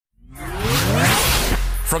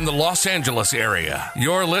from the Los Angeles area,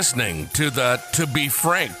 you're listening to the To Be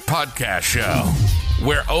Frank podcast show,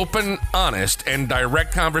 where open, honest, and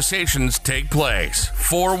direct conversations take place.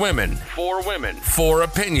 4 women. 4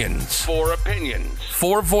 opinions. 4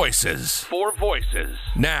 voices.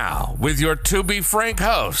 Now, with your To Be Frank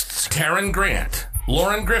hosts, Taryn Grant,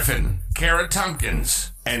 Lauren Griffin, Kara Tompkins,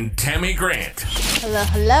 and Tammy Grant.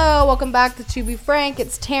 Hello. Welcome back to Be Frank.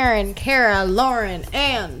 It's Taryn, Kara, Lauren,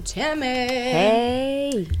 and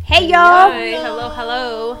Tammy. Hey, y'all. Hi.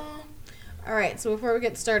 Hello. All right, so before we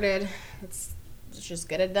get started, let's just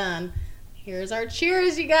get it done. Here's our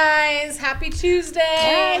cheers, you guys. Happy Tuesday.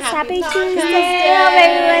 Yes, happy podcast Tuesday. day. Hope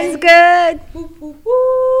everyone's good. Whoop, whoop,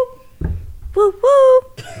 whoop. Whoop,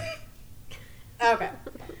 whoop. Okay.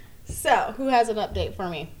 So, who has an update for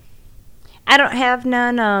me? I don't have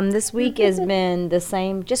none. This week has been the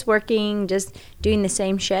same. Just working, just doing the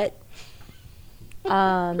same shit.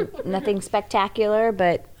 Nothing spectacular,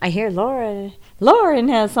 but I hear Lauren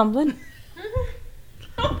has something.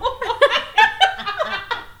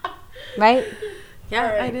 Right? Yeah, All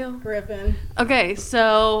right, I do. Griffin. Okay,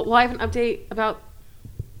 so, I have an update about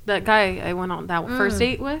that guy I went on that first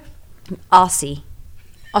date with. Aussie.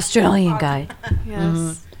 Australian guy.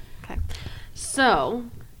 Yes. Okay. So,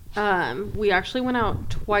 we actually went out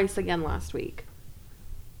twice again last week.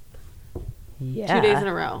 Yeah. 2 days in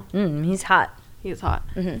a row. He's hot. He was hot.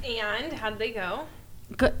 And how'd they go?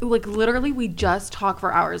 Like, literally, we just talk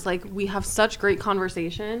for hours. Like, we have such great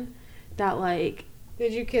conversation that, like...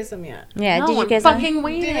 Did you kiss him yet? Yeah, no, did you I'm kiss fucking him?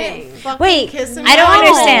 waiting. Wait, Kiss him I don't yet?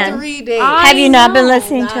 understand. 3 days. Have you not been know.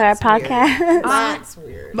 listening to our That's weird. podcast? That's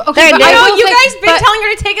weird. But, okay, They're but doing- I I know will you say- guys been but- telling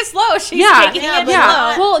her to take it slow. She's Yeah, taking yeah, it but slow.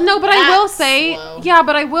 not- Well, no, but I will That's say, slow. yeah,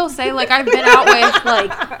 but I will say, like, I've been out with,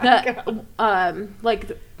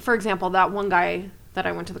 like, for example, that one guy that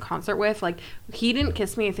I went to the concert with, like, he didn't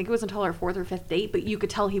kiss me. I think it was until our 4th or 5th date, but you could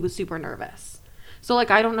tell he was super nervous. So, like,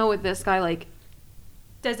 I don't know with this guy, like,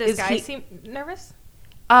 Does this Is guy he- seem nervous?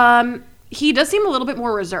 he does seem a little bit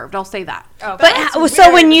more reserved. I'll say that. Oh, But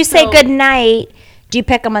so when weird, you say so- good night, do you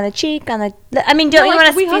peck him on the cheek? On the? I mean, don't No, you like, want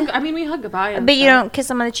to? we hug. I mean, we hug goodbye. and But you stuff. don't kiss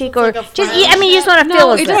him on the cheek, It's or like a just. friend I mean, you just want to No,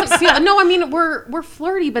 feel it his doesn't lips. feel. No, I mean, we're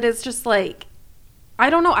flirty, but it's just like, I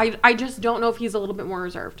don't know. I just don't know if he's a little bit more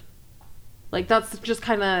reserved. Like, that's just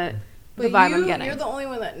kind of the But vibe I'm getting. You're the only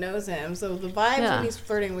one that knows him. So the vibes Yeah. when he's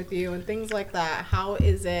flirting with you and things like that, how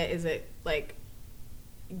is it? Is it like,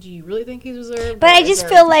 do you really think he's reserved? But or I is just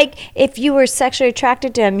there- feel like if you were sexually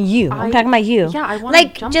attracted to him, I'm talking about you. Yeah, I wanna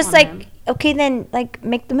like jump just on like him. okay, then like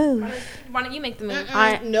make the move. Why don't you make the move?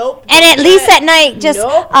 Nope. And at least at night, just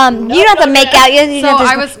Nope. you don't have to make out. You So don't have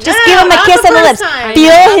to, I was- just No, give him a not kiss the on the first lips. time. Feel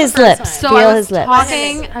Not his the first lips. So Feel I was his lips.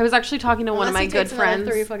 talking. I was actually talking to one of Unless my he good takes another friends.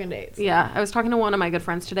 3 fucking dates. Yeah, I was talking to one of my good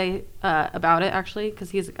friends today about it actually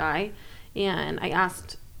because he's a guy, and I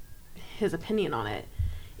asked his opinion on it,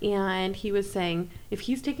 and he was saying if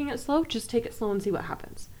he's taking it slow, just take it slow and see what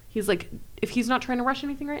happens. He's like, if he's not trying to rush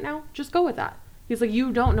anything right now, just go with that. He's like,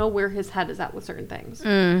 you don't know where his head is at with certain things,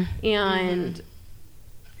 and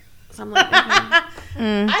so I'm like,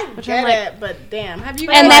 okay. I Which get I'm like- it, but damn, have you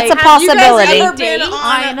And guys, that's a have you guys possibility. ever been on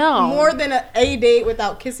I know. more than a date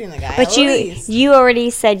without kissing the guy? But at you least? you already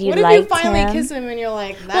said you What if liked you finally him. kiss him and you're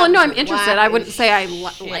like, that Well, no, was I'm interested. whack I as wouldn't say I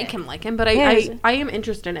shit. like him, but Yes. I am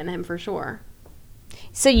interested in him for sure.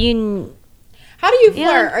 So you How do you flirt?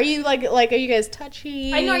 Yeah. Are you like are you guys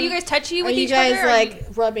touchy? I know. Are you guys touchy Are with you each guys other? like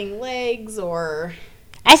rubbing legs or?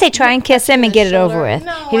 I say try and kiss him and get it over shoulder? with.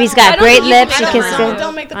 No, if he's I got don't great think you lips, should you make kiss the him. first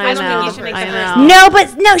Don't make the I first know. move. You should make the I first know. move. No,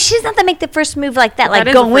 but no, she doesn't have to make the first move like that, like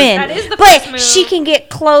is go the first- in. that is the But first move. she can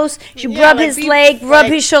get close. She Yeah, rub like his be- leg, rub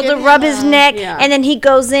like, his shoulder, give him rub his a- neck, Yeah. and then he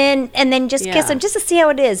goes in, and then just kiss Yeah. him just to see how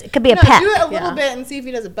it is. It could be a No, peck. do it a little Yeah. bit and see if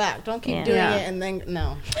he does it back. Don't keep Yeah. doing Yeah. it and then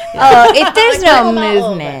no. If there's Like, no wiggle him out a little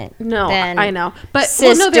movement, No, then I know, but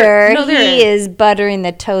sister, no, there he is buttering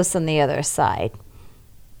the toast on the other side.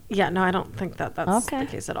 Yeah, no, I don't think that's Okay.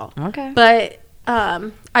 the case at all. Okay. But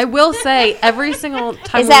I will say every single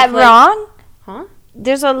time. Is that we've, like- wrong? Huh?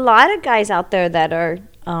 There's a lot of guys out there that are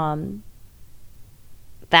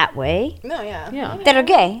that way. No, yeah. Yeah. That are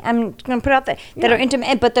gay. I'm going to put it out there. That are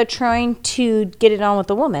intimate, but they're trying to get it on with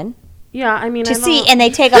a woman Yeah, I mean, to I see, don't- and they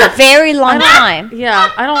take a very long time Yeah,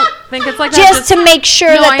 I don't think it's like that. just to make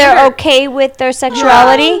sure No, that I they're under- okay with their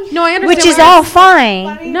sexuality. No, I understand Which what is you're- all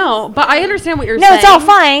fine. No, but I understand what you're No, saying. it's all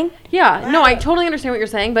fine. Yeah, no, I totally understand what you're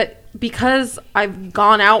saying, but because I've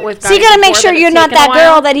gone out with guys. So you gotta make before sure that you're it's not taken a that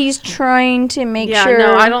girl while. that he's trying to make Yeah, sure.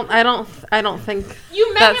 no, I don't think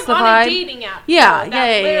You met that's him the on vibe. a dating app. Yeah, though, that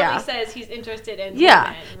yeah, literally yeah. says he's interested in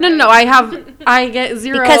Yeah. women, No, right? I get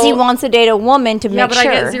zero. because he wants to date a woman to Yeah, make but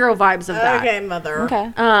sure. I get zero vibes of that. Okay, mother. Okay.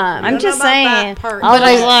 I I'm don't just know about that saying. part. I was But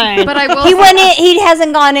just I- saying. but I will He say- went in. He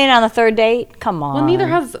hasn't gone in on the third date. Come on.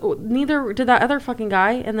 Well, neither did that other fucking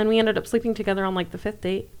guy, and then we ended up sleeping together on like the 5th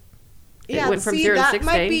date. Yeah, went from see, 0 to that 6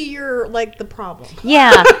 might day. be your like the problem.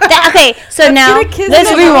 Yeah. Okay. So now Get a kiss let's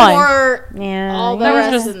before rewind. Yeah. all the That was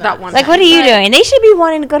rest just in that one. Like, time. what are you But- doing? They should be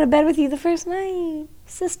wanting to go to bed with you the first night,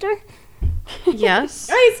 sister. Yes.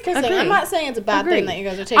 Nice kissing. Agree. I'm not saying it's a bad Agree. thing that you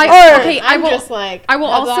guys are taking. I- it. okay, I I'm will- just like. I will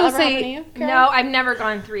has that also ever say- happened to you, Kara? No, I've never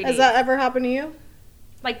gone 3 dates. Has that ever happened to you?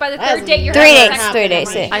 Like by the That third date, you're Three having dates. sex 3 with days.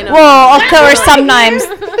 somebody. I know. Well, of course, sometimes.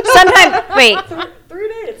 Wait.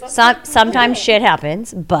 3 dates. Sometimes shit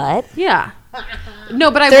happens, but Yeah.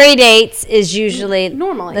 No, but I 3 dates is usually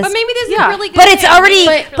normally. That's- But maybe this is Yeah. a really good. But it's thing. already.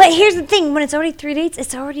 Maybe it's But really here's the thing: when it's already 3 dates,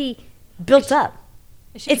 it's already built up. good.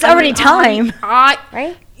 It should It's be already fun. time, right?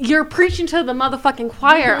 right? You're preaching to the motherfucking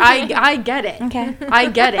choir. I get it. Okay. I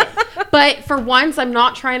get it. But for once, I'm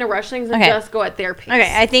not trying to rush things and Okay. just go at their pace.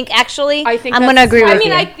 Okay, I think actually, I think I'm gonna that's agree smart. with I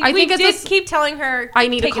mean, you. I we think it's did a s- keep telling her. I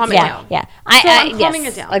need to take it calm it slow. down. yeah. So I'm calming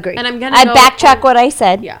yes, it down. Agree. And I'm gonna I go backtrack on- what I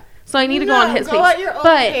said. Yeah. So I need to go No, on his go pace. at your own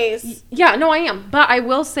but pace. yeah, no, I am. But I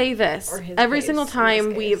will say this: Or his every pace, single in time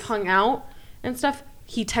this we've case. hung out and stuff,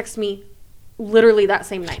 he texts me literally that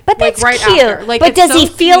same night. But like, that's right cute. After. Like, but it's does so he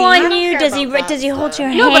feel sweet. I on don't you? care Does he? about that Does he hold your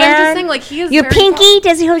No, hand? but I'm just saying, like, he is your very pinky.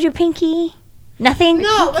 Does he hold your pinky? Nothing.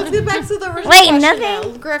 No, let's get back to the original Wait, question nothing?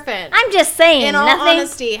 now. Griffin. I'm just saying. In all nothing.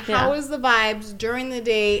 honesty, how is the vibes during the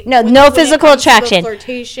date? No, when- no when it physical comes to the attraction.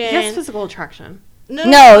 Flirtation. Yes, physical attraction.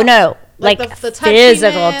 No. Like, the physical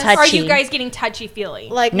touchiness. touch. Are you guys getting touchy feely?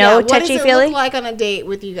 Like No yeah, what does it touchy-feely? look like on a date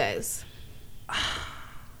with you guys?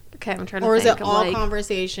 Okay, I'm trying to Or is think. it of, all like,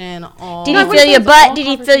 conversation? All Did No, I he wouldn't feel say your it's all butt? Did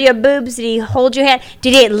he feel your boobs? Did he hold your hand?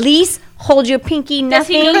 Did he at least hold your pinky? Does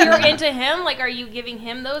he Nothing. know you're into him? Like, are you giving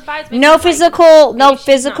him those vibes? Maybe No he's like, physical. No maybe she's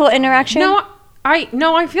physical not. interaction.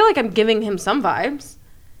 No, I feel like I'm giving him some vibes.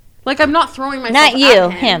 Like I'm not throwing myself. Not at you.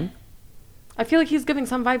 him. Him. I feel like he's giving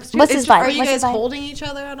some vibes too. What's It's his just- vibe? Are you What's guys his vibe? holding each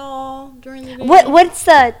other at all during the day? What's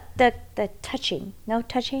the touching? No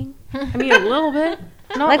touching. I mean, a little bit.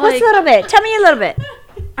 Not Like what's a little bit? Tell me a little bit.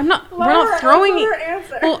 I'm not. We're not throwing.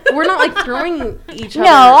 Well, we're not like throwing each other.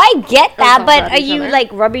 No, I get that, ourselves but at are each you other.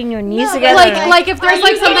 like rubbing your knees No, together? like if there's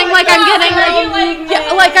like something like I'm getting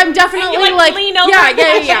Are you like I'm definitely like, like lean over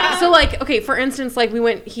yeah. each other? So like okay, for instance, like we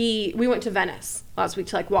went to Venice last week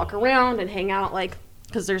to like walk around and hang out like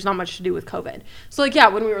because there's not much to do with COVID. So like yeah,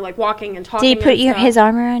 when we were like walking and talking. Did he put and stuff, his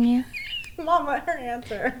arm around you? Mom, let her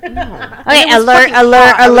answer. Okay, it was alert, fucking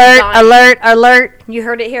alert, hot. I was alert, dying. alert, alert. You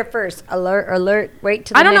heard it here first. Alert, alert. Wait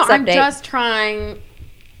till the I don't know. next I'm update. just trying.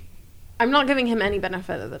 I'm not giving him any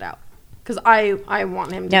benefit of the doubt because I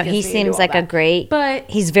want him to. No, kiss he me and do seems all like a that. great. But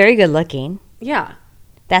He's very good looking. yeah,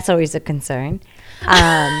 That's always a concern.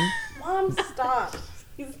 Mom, stop.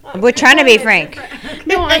 We're trying to be frank.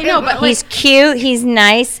 no, I know, but like He's cute. He's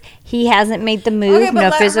nice. He hasn't made the move. Okay, but no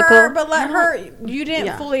let physical. her. But let her. You didn't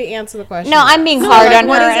Yeah. fully answer the question. No, I'm being So, hard like, on her,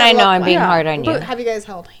 what does and it I know look I'm being like? hard on you. Have you guys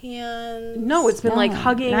held hands? no, it's been like No,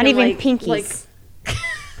 hugging. not and, even like, pinkies.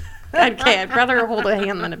 Like, okay, I'd rather hold a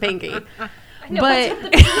hand than a pinky. know, But what's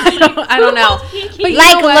with the pinky? I don't know. Who holds But you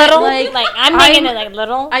Like know what? little, Like, I'm making it like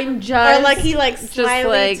little. I'm just Or like he like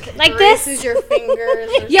slyly like this? traces your fingers.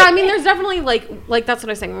 Or Yeah, I mean, there's definitely like that's what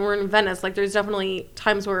I was saying when we were in Venice. Like, there's definitely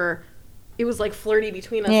times where it was like flirty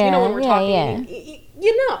between us. You know, when we're talking. yeah.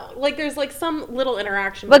 You know, like there's like some little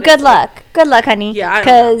interaction. But good it's like- luck. Good luck, honey. Yeah, I don't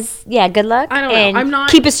know. Because, yeah, good luck. I don't know. And I'm not-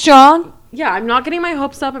 keep it strong. Yeah, I'm not getting my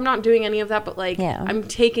hopes up. I'm not doing any of that. But like, Yeah. I'm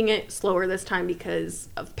taking it slower this time because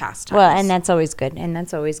of past times. Well, and that's always good.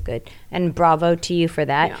 And bravo to you for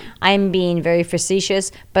that. Yeah. I'm being very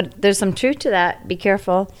facetious, but there's some truth to that. Be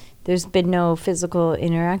careful. There's been no physical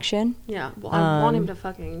interaction. yeah. Well, I want him Um, to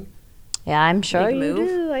fucking Yeah, I'm sure Make a you move.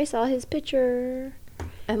 do. I saw his picture.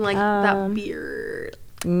 and like Um, that beard.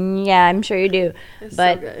 Yeah, I'm sure you do. It's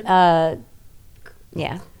so but good.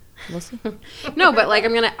 yeah, we'll see. No, but like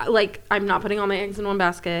I'm not putting all my eggs in one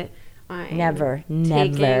basket. I'm Never.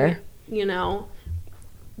 taking, you know,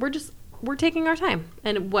 we're taking our time,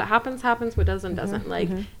 and what happens happens, what doesn't doesn't. Like,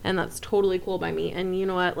 and that's totally cool by me. And you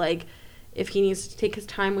know what, like, if he needs to take his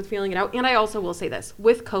time with feeling it out, and I also will say this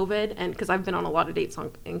with COVID, and because I've been on a lot of dates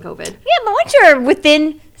in COVID. Yeah, but once you're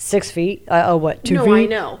within 6 feet, 2 No, feet? I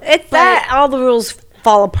know, It's but- that all the rules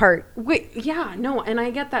fall apart. Wait, yeah, no, and I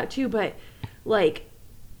get that too, but like,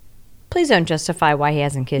 Please don't justify why he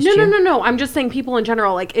hasn't kissed No, you. no. I'm just saying people in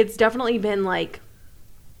general. Like, it's definitely been like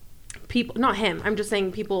people, not him. I'm just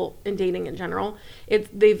saying people in dating in general.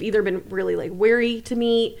 They've either been really like wary to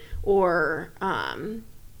meet, or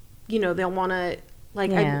they'll want to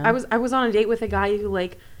like. Yeah. I was on a date with a guy who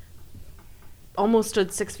like almost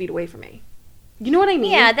stood 6 feet away from me. You know what I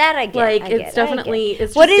mean? Yeah, that I get. Like, I get, it's definitely.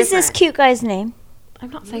 It's What just is this different. cute guy's name? I'm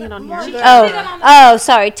not saying it on here. Oh,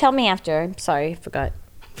 sorry. Tell me after. I'm sorry, I forgot.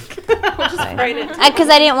 Write it. Because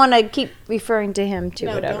I didn't want to keep referring to him to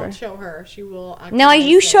No, whatever. don't show her. She will. No,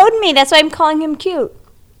 you showed me. That's why I'm calling him cute.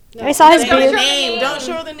 No, I saw his don't beard. show the name. Don't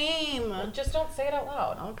show the name. Just don't say it out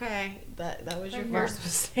loud. Okay, that was your first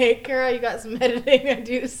mistake, Kara. You got some editing to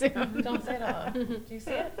do soon. Don't say it out loud. Do you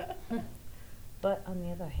see it? But on the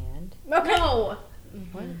other hand. Okay. No.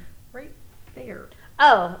 What? Right there.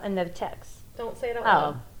 Oh, and the text. Don't say it out Oh.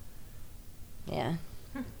 loud. Yeah.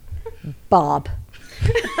 Bob.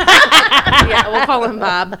 Yeah, we'll call him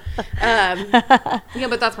Bob. Yeah,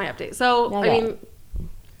 but that's my update. So, Okay. I mean,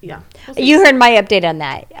 yeah. We'll see. You heard my update on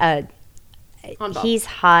that. On Bob. He's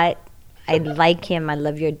hot. I like him. I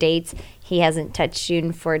love your dates. He hasn't touched you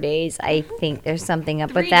in 4 days. I think there's something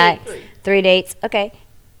up with that. 3 dates. Okay.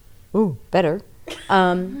 Ooh, better.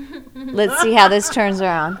 Let's see how this turns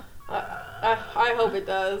around. I hope it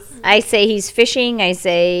does. I say he's fishing. I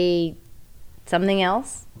say something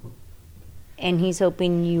else. And he's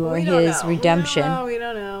hoping you are his redemption. We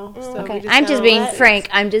don't know. So Okay. we I'm just gotta being let- frank.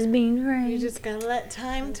 I'm just being You frank. just gotta let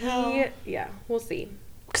time tell. Yeah, we'll see.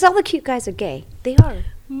 Because all the cute guys are gay. They are.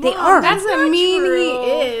 They are. That doesn't mean he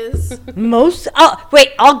is. Most. Oh,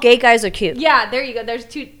 wait. All gay guys are cute. Yeah, there you go. There's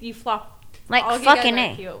two. You flop. Like all gay fucking guys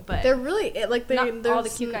A. are cute, but They're really like they. not all the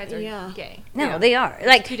there's- cute guys are yeah. gay. No, they are.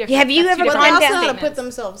 Like, two different- have you that's ever two But they gone also different know down? how to put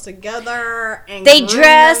themselves together. And They groom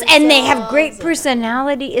dress and they have great themselves.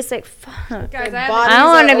 personality. It's like, fuck. Guys, Their I bodies I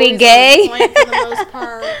wanna are be always on gay. point for the most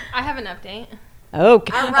part. I have an update.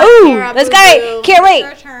 Okay. All right, Ooh, Kara, let's boo-boo. go. Can't wait.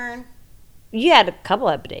 Your turn. You had a couple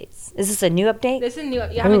updates. Is this a new update? This is new.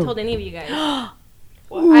 I haven't Ooh. told any of you guys. I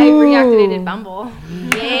reactivated Bumble.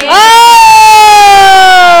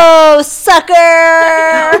 Oh, sucker!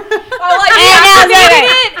 I And now- reactivated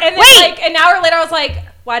it, and then Wait. like an hour later, I was like,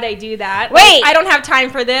 "Why'd I do that? Wait. Like, I don't have time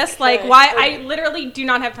for this. Like, why? I literally do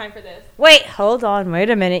not have time for this." Wait, hold on. Wait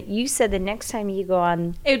a minute. You said the next time you go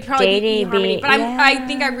on It would probably dating, be Harmony, but I yeah.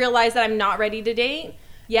 think I realized that I'm not ready to date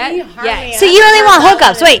yet. Harmony, Yet. So you only want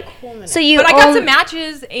hookups. Wait. So you But I got on- some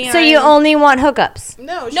matches, and So you only want hookups.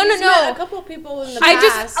 No, No, she's no. met a couple of people in the I past.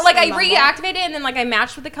 just like I on Bumble. reactivated it, and then like I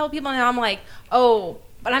matched with a couple people, and now I'm like, oh,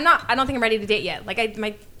 but I'm not. I don't think I'm ready to date yet. Like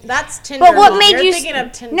That's Tinder. But what Mom. made You're you thinking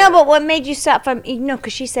of Tinder? No, but what made you stop from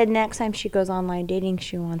because she said next time she goes online dating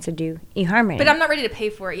she wants to do eHarmony. but I'm not ready to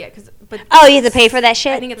pay for it yet. But Oh, you have to pay for that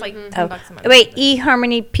shit? I think it's like $10 a month. Wait,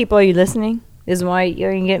 eHarmony people, are you listening? This is why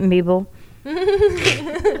you're getting people.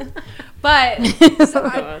 But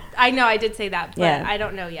so I know I did say that, but Yeah. I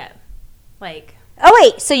don't know yet. Like Oh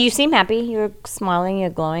wait, so you seem happy. You're smiling,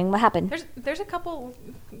 you're glowing. What happened? there's a couple.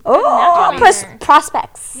 Oh, matches there.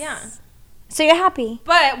 prospects. Yeah. So you're happy.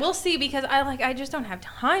 But we'll see because I just don't have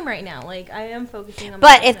time right now. Like I am focusing on.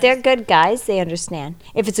 But my if they're business. good guys, they understand.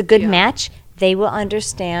 If it's a good match, they will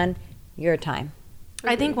understand your time.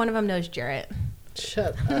 I think one of them knows Jarrett.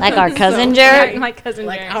 Shut up. Like our cousin Yeah, Jared. my cousin.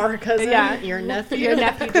 Like Jarrett. our cousin, Yeah. your nephew. Your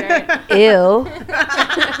nephew Jarrett. Ew.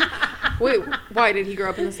 Wait, why did he grow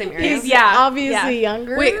up in the same area? He's Yeah, obviously yeah.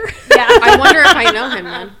 younger. Wait, Yeah. I wonder if I know him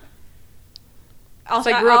then. I'll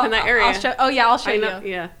So I grew up in that area. I'll show I know,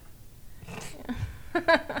 you. yeah.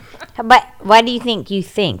 But why do you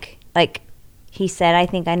think? Like, he said, I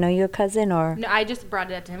think I know your cousin, or... No, I just brought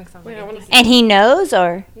it up to him because I was Wait, I like, wanna see. And he knows,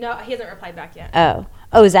 or... no, he hasn't replied back yet. Oh.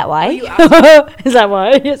 Oh, is that why? you Is that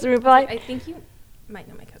why he hasn't replied? I think you might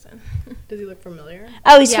know my cousin. Does he look familiar?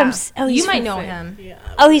 Oh, he's Yeah. from... Oh, he's you might from, know him. Yeah.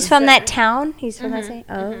 Oh, he's from that town? He's from that same...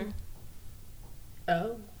 Oh.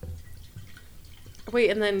 Oh. Wait,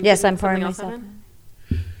 and then Yes, didn't I'm pouring something else myself.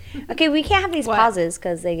 happen? Okay, we can't have these What? pauses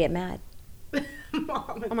because they get mad.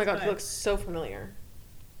 Mom, Oh my god, he looks so familiar.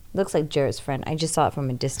 Looks like Jared's friend. I just saw it from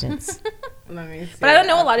a distance. Let me see But I don't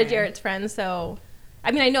know a lot of Okay. Jarrett's friends, so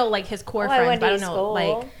I mean I know like his core Oh, I friends, went but I to don't know school.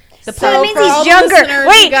 like the So that means for he's all the younger. listeners,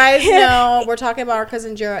 Wait. you guys know we're talking about our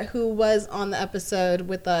cousin Jarrett, who was on the episode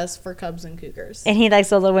with us for Cubs and Cougars. And he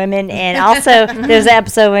likes older women. And also, there's an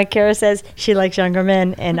episode when Kara says she likes younger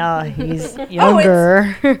men. And he's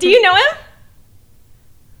younger. Do you know him?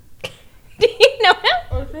 Do you know him?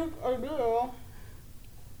 I think I do.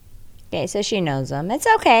 Okay, so she knows him. It's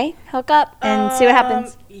okay. Hook up and see what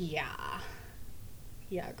happens. Yeah.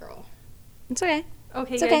 Yeah, girl. It's okay.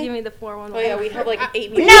 Okay, It's you gotta okay. give me the 411. Oh yeah, we have like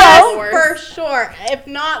 8 No. Yes, for sure. If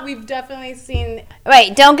not, we've definitely seen.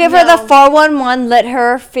 Wait, don't give her the No. 411. Let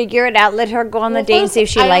her figure it out. Let her go on the date and first, see if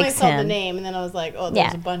she I likes only saw the him. name, and then I was like, oh,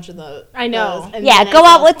 there's Yeah. a bunch of the. I know. those, and Yeah, then I go saw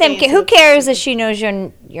out with them. face, Who so it's cares if super- she knows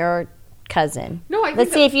your cousin? No, I think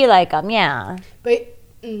Let's see if you like them. Yeah. But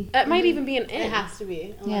that might even be an it in. has to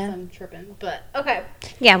be, unless Yeah. I'm tripping. But okay.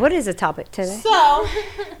 Yeah, what is the topic today? So,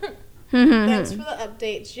 thanks for the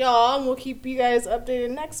updates, y'all. And we'll keep you guys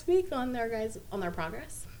updated next week on their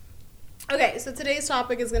progress. Okay, so today's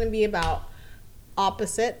topic is going to be about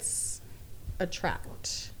opposites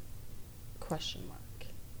attract. Question mark.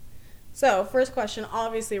 So, first question,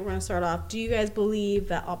 obviously we're going to start off. Do you guys believe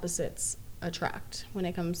that opposites attract when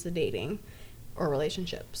it comes to dating or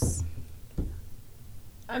relationships?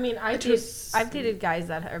 I mean, I've dated guys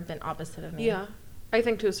that have been opposite of me. Yeah, I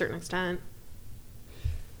think to a certain extent.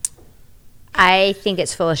 I think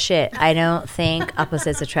it's full of shit. I don't think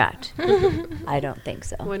opposites attract. I don't think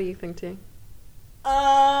so. What do you think, T?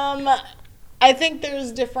 I think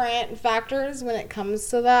there's different factors when it comes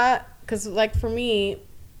to that. Because, like, for me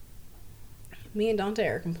and Dante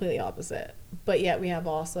are completely opposite. But yet we have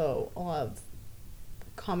also a lot of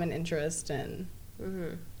common interest and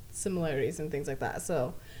similarities and things like that.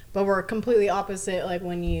 So, but we're completely opposite, like,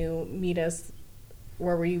 when you meet us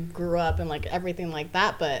where we grew up and, like, everything like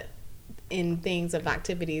that. But in things of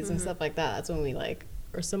activities and stuff like that, that's when we, like,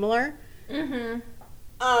 are similar.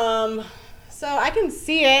 So I can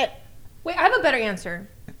see it. Wait, I have a better answer.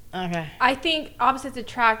 Okay. I think opposites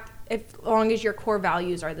attract as long as your core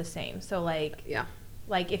values are the same. So like, Yeah.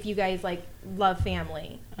 like if you guys like love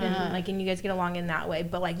family and like and you guys get along in that way,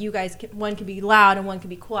 but like you guys one could be loud and one could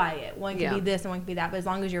be quiet, one could Yeah. be this and one could be that. But as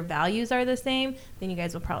long as your values are the same, then you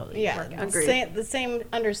guys will probably work out. Agreed. the same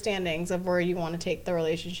understandings of where you want to take the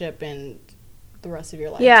relationship and the rest of your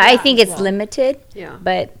life. Yeah, I think as it's well. limited. Yeah.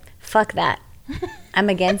 But fuck that. I'm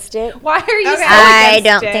against it. Why are you? Okay. So I against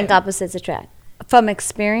don't it? think opposites attract. From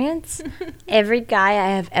experience, every guy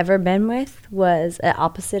I have ever been with was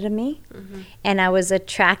opposite of me, and I was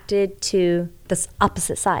attracted to the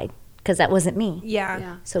opposite side because that wasn't me. Yeah.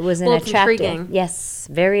 Yeah. So it wasn't Well, it's attractive. intriguing. Yes,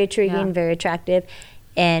 very intriguing, Yeah. very attractive,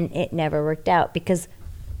 and it never worked out because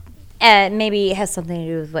maybe it has something to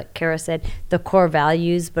do with what Kara said, the core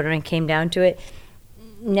values. But when it came down to it,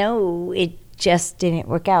 no, it just didn't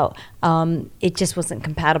work out. It just wasn't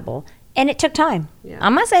compatible. And it took time. Yeah.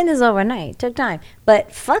 I'm not saying this overnight. It took time.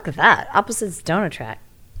 But fuck that. Opposites don't attract.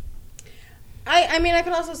 I mean, I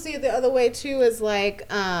can also see it the other way too. Is like,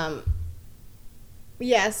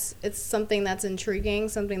 yes, it's something that's intriguing,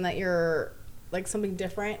 something that you're like something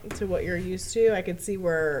different to what you're used to. I could see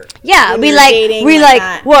where Yeah, when we you're like dating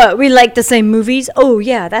that. what? We like the same movies? Oh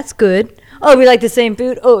yeah, that's good. Oh, we like the same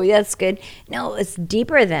food? Oh, yeah, that's good. No, it's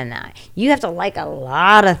deeper than that. You have to like a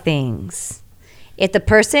lot of things. If the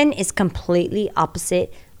person is completely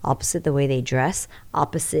opposite the way they dress,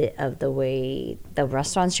 opposite of the way the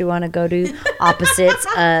restaurants you want to go to, opposites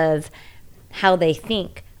of how they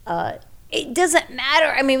think, it doesn't matter.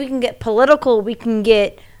 I mean, we can get political, we can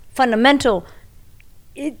get fundamental.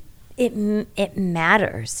 It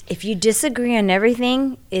matters. If you disagree on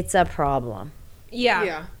everything, it's a problem. Yeah.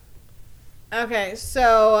 Yeah. Okay,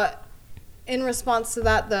 so in response to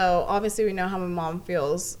that, though, obviously we know how my mom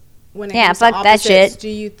feels when it Yeah, comes to fuck that opposites. shit. Do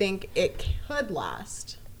you think it could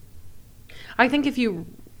last? I think if you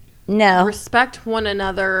No. respect one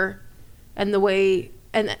another and the way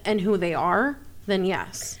and who they are, then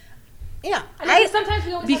yes. Yeah, I think sometimes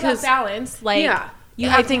we always because- have balance. Like yeah. you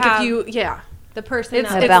I have think to have if you the person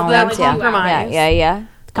It's- that A it's balance, the yeah. compromise. Yeah.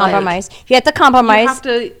 Compromise. You have to you compromise. have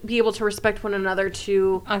to be able to respect one another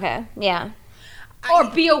to Okay. Yeah. or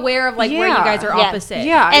be aware of like where you Yeah. guys are Yeah. opposite.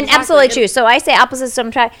 Yeah. And exactly. absolutely true. So I say opposites don't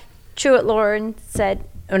attract. True what Lauren said,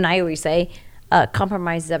 and I always say,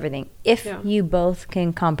 compromise is everything. If Yeah. you both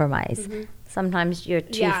can compromise. Sometimes you're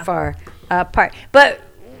too Yeah. far apart. But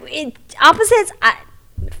opposites,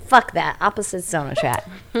 fuck that. Opposites don't attract.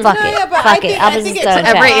 Fuck No, it. yeah, but I Fuck think- it. I Opposites think it's don't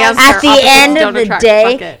attract. every answer, At the opposites end of don't the attract. day,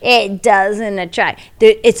 Fuck it. it doesn't attract.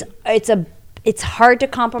 It's hard to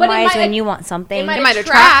compromise might- when you want something. It might, might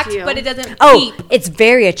attract, attract you. but it doesn't Oh, keep. it's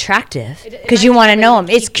very attractive It because might you want to attract, know but them.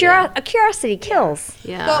 it It's keep you. curiosity kills.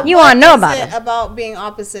 yeah. But You what wanna know is about it it. about being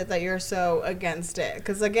opposite that you're so against it?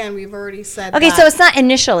 Because again, we've already said. Okay, that. so it's not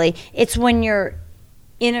initially. It's when you're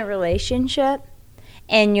in a relationship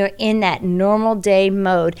and you're in that normal day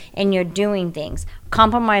mode and you're doing things.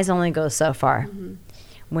 Compromise only goes so far.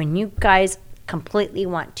 When you guys completely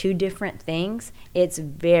want two different things, it's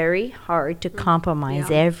very hard to compromise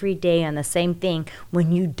Yeah. every day on the same thing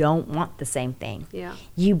when you don't want the same thing. Yeah.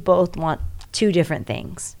 You both want two different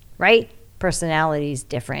things, right? personality is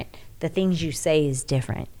different. The things you say is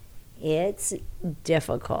different. It's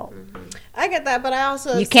difficult. I get that, but I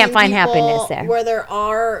also You can't seen find people happiness there. where there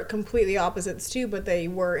are completely opposites too, but they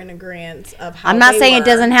were in agreement of how I'm not they saying it were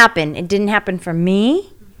doesn't happen. It didn't happen for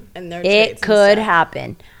me. and their traits It and could stuff.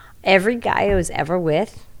 happen. Every guy I was ever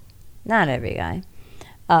with, not every guy,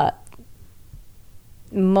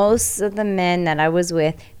 most of the men that I was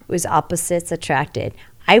with was opposites attracted.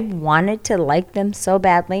 I wanted to like them so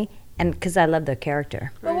badly, and because I love their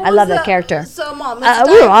character. But what I was love their the- character. So, Mom,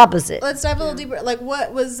 We were opposite. Let's dive a little deeper. Like,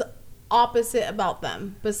 what was opposite about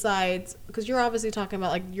them besides? Because you're obviously talking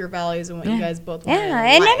about like your values and what you guys both want. Yeah,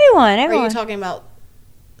 and everyone. Are you talking about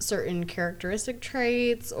certain characteristic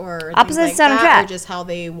traits or things Opposites like don't that, attract. or just how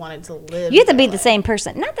they wanted to live? You have to be their the life? same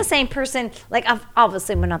person. Not the same person. Like,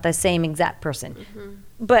 obviously, we're not the same exact person.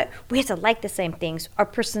 But we have to like the same things. Our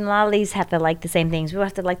personalities have to like the same things. We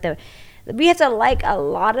have to like a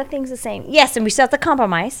lot of things the same. Yes, and we still have to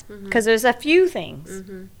compromise because there's a few things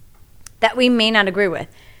that we may not agree with.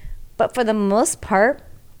 But for the most part,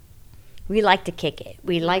 we like to kick it.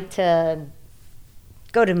 We like to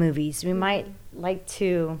go to movies. We might like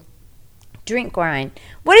to drink wine.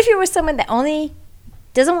 What if you're with someone that only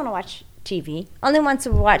doesn't want to watch TV, only wants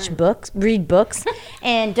to watch books, read books,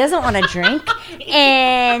 and doesn't want to drink,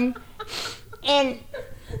 and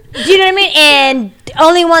do you know what I mean? And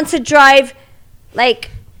only wants to drive,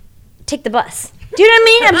 like, take the bus. Do you know what I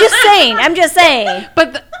mean? I'm just saying.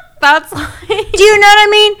 But that's like, Do you know what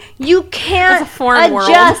I mean? You can't That's a foreign world.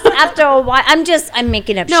 adjust after a while. I'm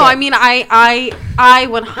making up shit. no, I mean, I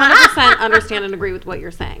 100% understand and agree with what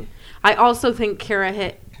you're saying. I also think Kara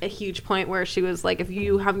hit a huge point where she was like, if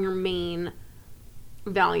you have your main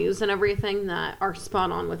values and everything that are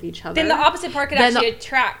spot on with each other, Then the opposite part could Then actually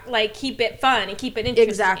attract, like, keep it fun and keep it interesting.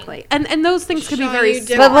 exactly, and those things could be Showing very you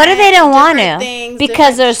similar. But what if they don't want different to? things,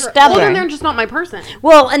 Because they're different Well, then stubborn. they're just not my person.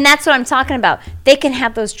 Well, and that's what I'm talking about. They can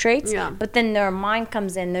have those traits, Yeah. but then their mind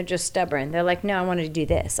comes in. They're just stubborn. They're like, no, I want to do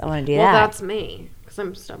this. I want to do Well, that. that's me because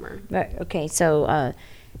I'm stubborn. Right, okay, so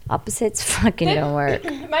opposites fucking don't work.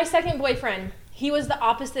 My second boyfriend, he was the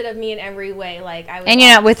opposite of me in every way. Like I was. And you're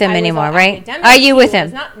not with him I was anymore, all right? academic. Are you He with was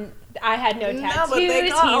him? Not, I had no No, tattoos. but they He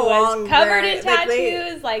got along was covered very- in like, they-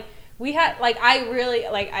 tattoos. Like we had, like I really,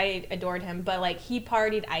 like I adored him, but like he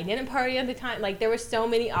partied. I didn't party at the time. Like there were so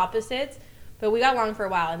many opposites, but we got along for a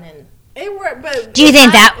while, and then. It worked, but Do you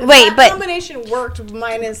think but combination worked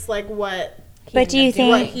minus like what? But do you what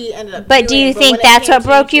think? he ended up But do doing, you when think it that's came what to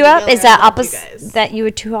broke you two up? together, Is that I loved you opposite? guys. That you were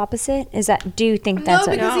too opposite? Is that? Do you think that's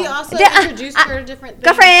No, what? because he also Yeah, introduced her to different things.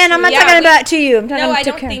 Girlfriend, I'm not Yeah, talking we- about to you. I'm talking No, I to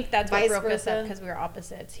don't Karen. think that's what Vice broke us versa. up because we were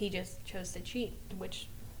opposites. He just chose to cheat, which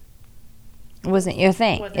Wasn't your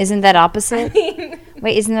thing? Wasn't. Isn't that I opposite? mean,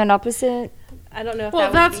 Wait, isn't that opposite? I don't know if Well,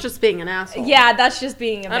 that that's would just being an asshole. be, yeah, that's just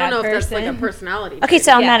being a I bad don't know if person. that's like a personality. Okay, trait.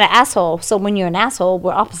 so I'm Yeah. not an asshole. So when you're an asshole,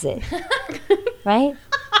 we're opposite, right?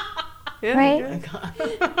 Yeah. Right?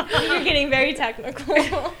 You're getting very technical.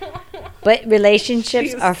 But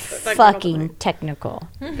relationships She's are technical fucking technical.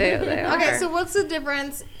 They are. Okay, so what's the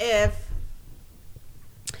difference if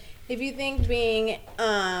you think being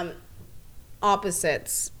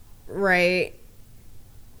opposites, right?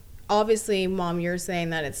 Obviously, Mom, you're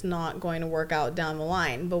saying that it's not going to work out down the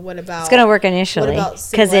line, but what about It's gonna work initially about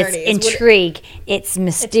because it's similarities? What- intrigue. It's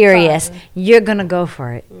mysterious. fun. You're gonna go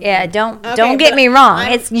for it. Yeah, don't Okay, get but me wrong.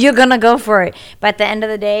 I'm- You're gonna go for it. But at the end of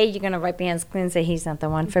the day, you're gonna wipe your hands clean and say he's not the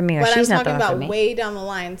one for me or But I'm she's not the talking one for about me. way down the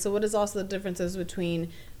line. So, what is also the differences between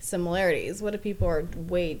similarities? What if people are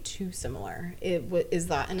way too similar? Is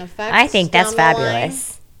that an effect? I think that's down the line?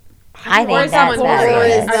 fabulous. I Or think is that's someone Or very-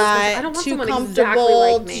 fabulous. is I was gonna say, that I don't want too someone comfortable? exactly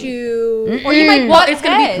like me. Too Or you might Well, butt it's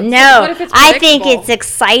gonna be- heads. No, What if it's I think predictable? it's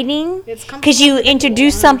exciting It's because you comfortable and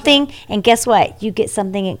introduce predictable, something, and guess what? You get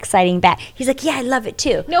something exciting back. He's like, "Yeah, I love it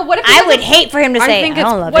too." No, what if you I guys would are- hate for him to say, "I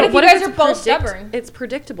don't love what it." if you guys it's are both stubborn? It's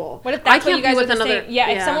predictable. What if I that's what can't you guys be with are the another? same? Yeah,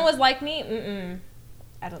 if someone was like me,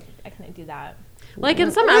 I couldn't do that. like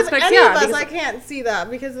in some With aspects, any yeah. of us, because- I can't see that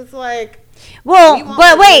because it's like Well, We want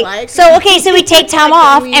but what we wait. like, So and okay, so we take time like that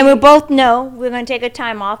off, we- and we both know we're gonna take a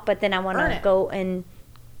time off. But then I want Earn to it. go and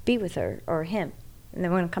be with her or him, and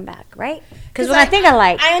then we're gonna come back, right? Because 'Cause we're gonna think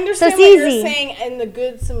alike. I so understand it's what easy. you're saying and the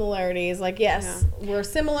good similarities. Like, yes, we're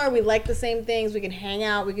similar. We like the same things. We can hang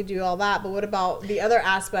out. We could do all that. But what about the other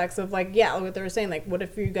aspects of, like, yeah, what they were saying? Like, what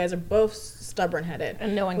if you guys are both stubborn-headed?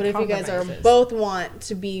 And no one What if you guys are compromises. both want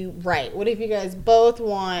to be right? What if you guys both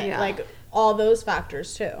want, Yeah. like, all those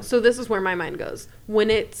factors, too? So this is where my mind goes. When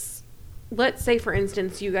it's, let's say for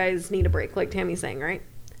instance, you guys need a break, like Tammy's saying, right?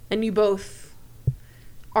 And you both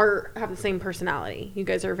have the same personality. You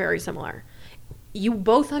guys are very similar. You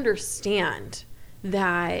both understand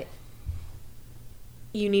that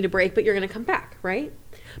you need a break, but you're going to come back, right?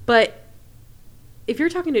 But if you're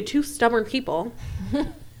talking to two stubborn people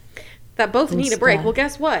that both need a break, well,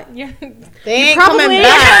 guess what? Yeah. They ain't probably coming ain't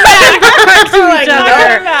back. to each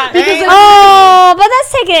other. Oh, but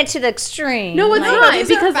that's taking it to the extreme. No, it's Like, not. These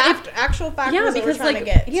Because are if actual factors yeah, that we're because trying like to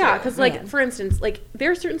get yeah, to. because like Yeah. for instance, like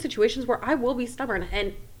there are certain situations where I will be stubborn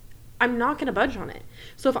and I'm not going to budge on it.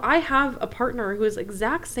 So if I have a partner who is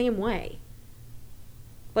exact same way,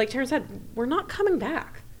 like Taryn said, we're not coming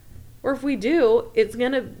back. Or if we do, it's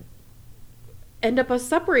going to end up us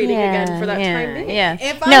separating again for that time being. Yeah.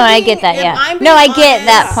 If No, I'm I being- get that. if Yeah. I'm No, I being get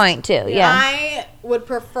that honest, point too. Yeah. I would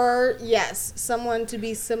prefer, yes, someone to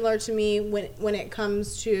be similar to me when it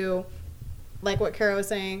comes to, like what Kara was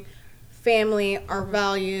saying, family, our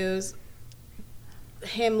values,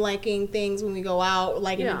 him liking things when we go out,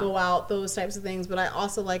 liking to Yeah. go out, those types of things. But I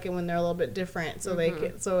also like it when they're a little bit different, so they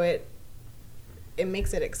can, so it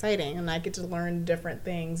makes it exciting, and I get to learn different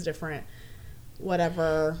things, different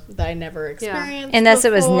whatever that I never experienced. Unless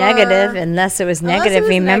it was before. negative. Unless it was Unless it negative. was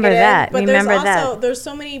Remember negative, that. But Remember there's that. also, there's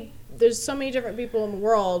so many different people in the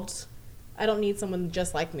world. I don't need someone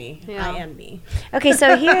just like me. Yeah. I am me. Okay,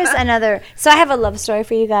 so here's another. So I have a love story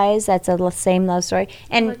for you guys. That's same love story.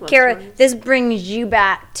 And like love Kara, stories. this brings you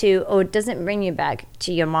back to. Oh, it doesn't bring you back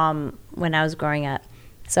to your mom when I was growing up.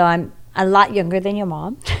 So I'm a lot younger than your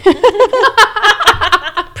mom.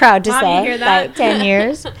 Proud to Mom, you say, hear that? like 10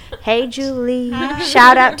 years. Hey, Julie.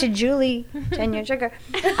 Shout out to Julie, 10-year sugar.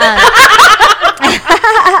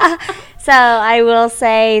 So I will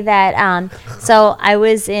say that, so I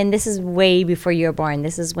was this is way before you were born.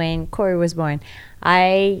 This is when Corey was born.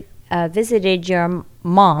 I visited your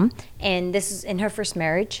mom, and this is in her first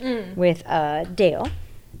marriage with Dale.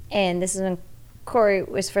 And this is when Corey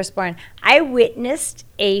was first born. I witnessed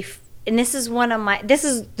and this is this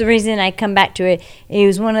is the reason I come back to it. It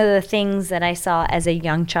was one of the things that I saw as a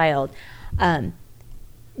young child.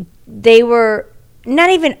 They were not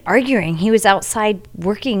even arguing. He was outside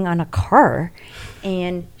working on a car,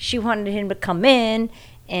 and she wanted him to come in,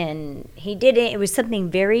 and he didn't. It was something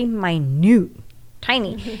very minute,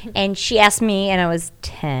 tiny. And she asked me, and I was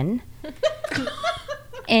 10,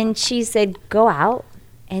 and she said, go out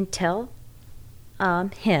and tell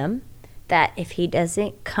him that if he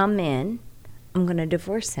doesn't come in, I'm going to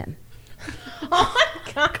divorce him. Oh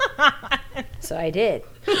my god. So I did.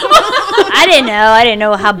 I didn't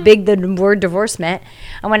know how big the word divorce meant.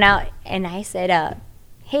 I went out and I said,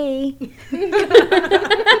 hey.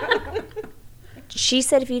 She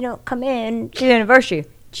said, if you don't come in, she's going to divorce you.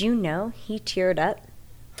 Do you know he teared up?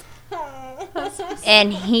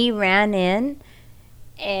 And he ran in,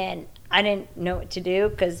 and I didn't know what to do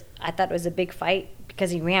because I thought it was a big fight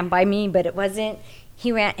because he ran by me, but it wasn't.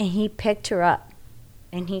 He ran and he picked her up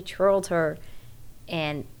and he twirled her,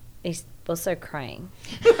 and they both started crying.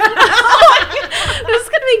 This is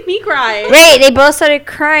going to make me cry. Right, they both started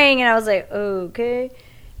crying, and I was like, okay.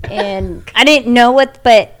 And I didn't know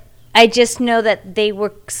but I just know that they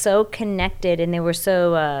were so connected and they were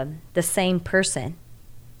so the same person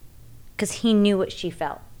because he knew what she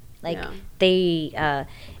felt. Like Yeah. they,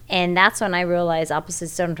 and that's when I realized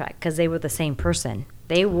opposites don't attract because they were the same person.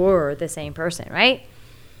 They were the same person, right?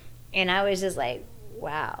 And I was just like,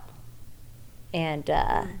 wow. And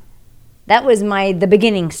that was the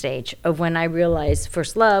beginning stage of when I realized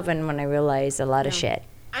first love and when I realized a lot of shit.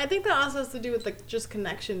 I think that also has to do with just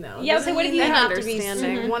connection, though. Yeah, Doesn't so what if mean you they have have to be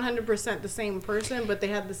understanding? 100% the same person, but they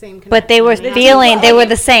have the same connection. But they were feeling they were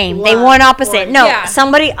the same. They Love, weren't opposite. or- No, Yeah.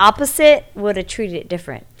 somebody opposite would have treated it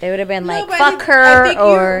different. They would have been No, like, but I fuck think- her, I think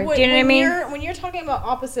or you're- do you know what I when mean? When you're talking about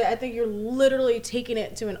opposite, I think you're literally taking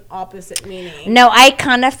it to an opposite meaning. No, I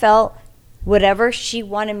kind of felt whatever she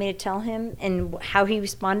wanted me to tell him and how he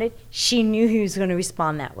responded, she knew he was going to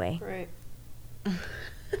respond that way. Right.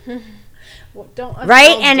 Well, don't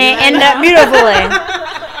Right? And it ended up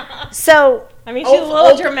beautifully. So, I mean, she's a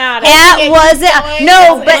little dramatic. that wasn't,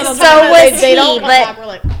 no, but Little so dramatic. was They don't he, come back, but, we're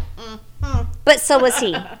like, but so was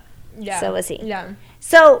he. Yeah. So was he. Yeah.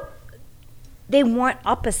 So, they weren't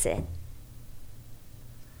opposite.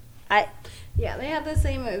 yeah, they have the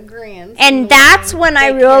same agreements. And that's when I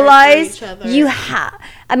realized you have.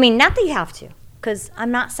 I mean, not that you have to, because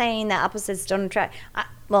I'm not saying that opposites don't attract.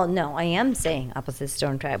 Well, no, I am saying opposites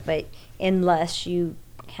don't attract, but unless you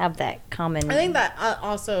have that common. I think that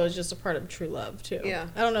also is just a part of true love, too. Yeah.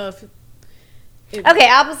 I don't know if... Okay,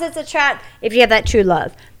 opposites attract if you have that true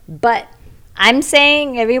love. But I'm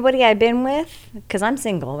saying everybody I've been with, because I'm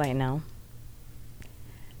single right now.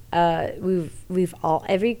 We've all,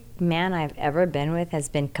 every man I've ever been with has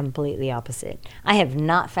been completely opposite. I have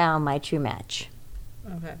not found my true match.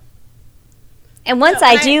 Okay. And once No,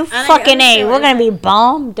 I and do, I fucking understand A, what we're you're going to be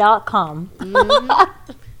bomb.com.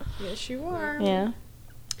 Yes, you are. Yeah.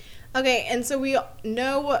 Okay, and so we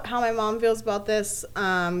know how my mom feels about this.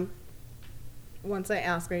 Once I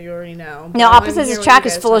ask her, you already know. But No, I wanna opposites hear what attract you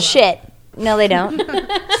is guys full of talk about. shit. No, they don't.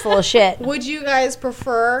 It's full of shit. Would you guys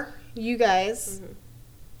prefer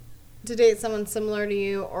to date someone similar to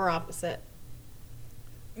you or opposite?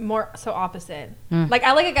 More so opposite. Mm. Like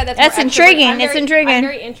I like a guy that's That's more intriguing. extroverted. It's intriguing. I'm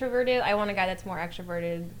very introverted. I want a guy that's more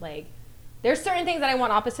extroverted. Like there's certain things that I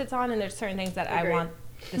want opposites on, and there's certain things that I Agreed. want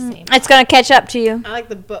the same. It's going to catch up to you. I like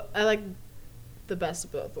the best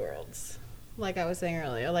of both worlds. Like I was saying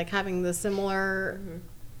earlier, like having the similar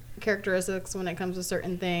characteristics when it comes to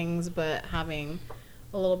certain things, but having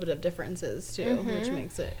a little bit of differences too, which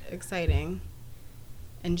makes it exciting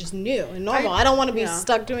and just new and normal. I don't want to be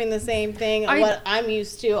stuck doing the same thing what I'm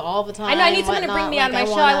used to all the time. I know I need someone to bring me on my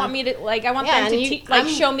show. I want me to I want Yeah, them and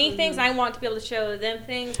to show me things. And I want to be able to show them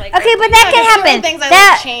things. Like Okay, but that can happen. Things I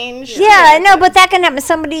That like change. Yeah, no, but that can happen.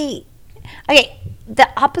 Somebody, okay, the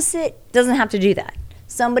opposite doesn't have to do that.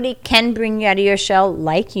 Somebody can bring you out of your shell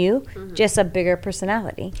like you, just a bigger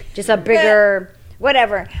personality, just a bigger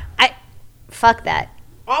whatever. Fuck that.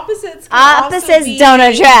 Opposites can also Opposites be- don't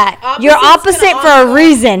attract. You're opposites can opposite for a also-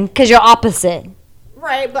 reason, because you're opposite.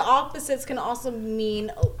 Right, but opposites can also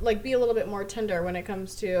mean like be a little bit more tender when it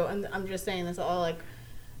comes to, and I'm just saying this all like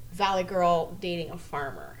Valley Girl dating a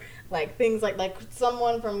farmer, like things like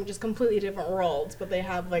someone from just completely different worlds, but they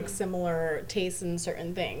have like similar tastes in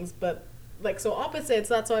certain things, but like so opposites.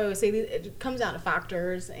 That's why I always say it comes down to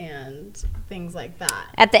factors and things like that.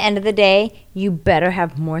 At the end of the day, you better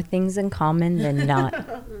have more things in common than not.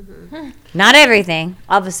 Not everything.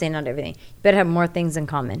 Obviously, not everything. You better have more things in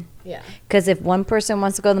common. Yeah. Because if one person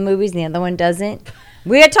wants to go to the movies and the other one doesn't,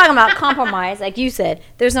 we are talking about compromise. Like you said,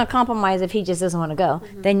 there's no compromise if he just doesn't want to go.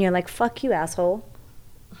 Then you're like, fuck you, asshole.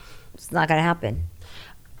 It's not going to happen.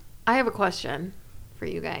 I have a question for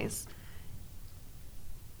you guys.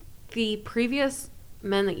 The previous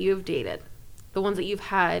men that you have dated, the ones that you've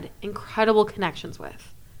had incredible connections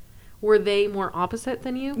with, were they more opposite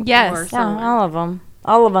than you? Yes. Or Yeah, similar? all of them.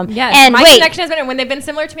 All of them. Yes. And my wait, connection has been when they've been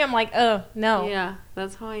similar to me. I'm like, oh no. Yeah,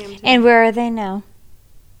 that's how I am too. and where are they now?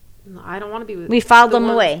 No, I don't want to be with We filed the them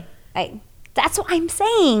ones- away. That's what I'm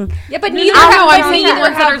saying. Yeah, but No, neither no, have, no, I'm but saying neither the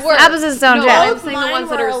ones that have are worked. Opposites don't No, attract. I'm saying the ones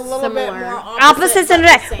that are similar. Opposites but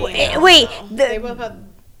attract. the same Wait, also. the- They both have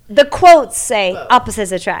The quotes say Both.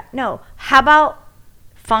 opposites attract. No. How about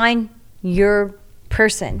find your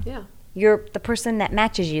person? Yeah. The person that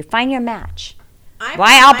matches you. Find your match. I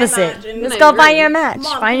Why find my opposite? match in- Let's I go agree. find your match.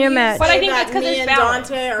 Mom, Find can your you match. But I say think that that's 'cause me there's and balance.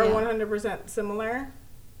 Dante are Yeah. 100% similar.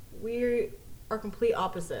 We are complete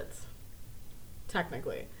opposites,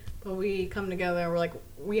 technically, but we come together. We're like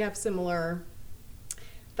we have similar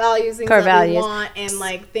values, things Core that values. we want, and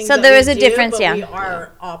like things. So that there we is a do, difference, but yeah. We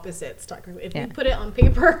are opposites, technically. If Yeah. you put it on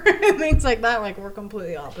paper and things like that, like we're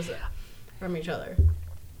completely opposite from each other.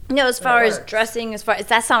 No, as far it as works. dressing,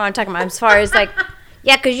 that's not what I'm talking about. As far as like,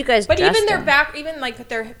 yeah, because you guys. But dress even their them. back, even like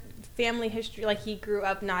their family history, like he grew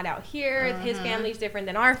up not out here. His family's different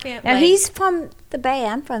than our family. Now he's from the Bay.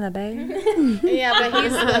 I'm from the Bay. Yeah, but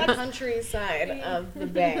he's the countryside of the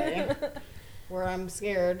Bay, where I'm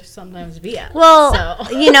scared sometimes to be at. Well,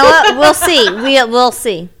 So. you know what? We'll see. We'll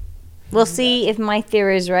see. We'll see if my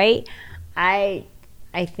theory is right.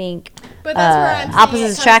 I think But that's where I'm saying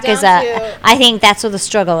opposites it attract comes is down a. to- I think that's where the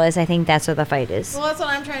struggle is. I think that's where the fight is. Well, that's what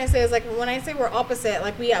I'm trying to say is like when I say we're opposite,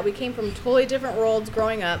 like we came from totally different worlds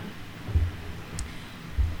growing up.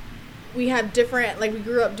 We have different, like we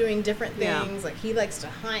grew up doing different Yeah. things. Like he likes to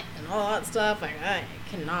hunt and all that stuff. Like I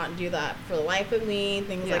cannot do that for the life of me,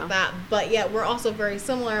 things Yeah. like that. But yet we're also very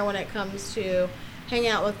similar when it comes to hang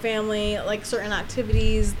out with family, like certain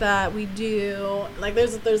activities that we do. Like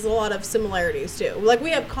there's a lot of similarities too. Like we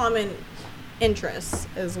have common interests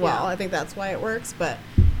as well. Yeah. I think that's why it works, but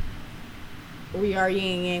we are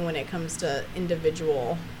yin and yang when it comes to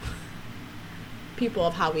individual people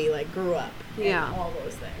of how we like grew up and Yeah. all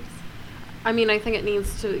those things. I mean, I think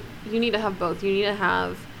you need to have both. You need to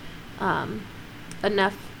have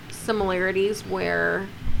enough similarities where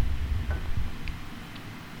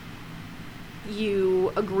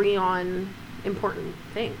you agree on important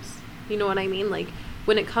things. You know what I mean? Like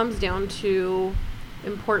when it comes down to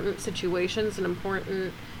important situations and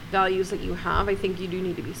important values that you have, I think you do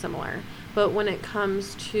need to be similar. But when it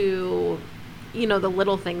comes to, you know, the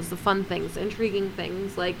little things, the fun things, intriguing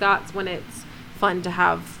things, like that's when it's fun to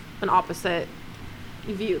have an opposite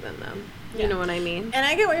view than them. You Yeah. know what I mean? And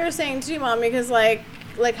I get what you're saying too, Mom, because like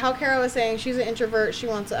how Kara was saying, she's an introvert, she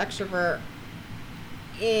wants an extrovert.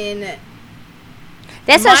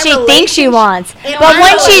 That's what My she thinks she wants. In But my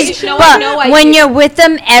when relationship- when you're with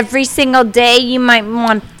them every single day, you might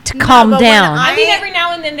want to calm but when down. I mean, every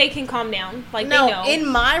now and then they can calm down. Like, they No, know. in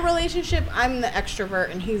my relationship, I'm the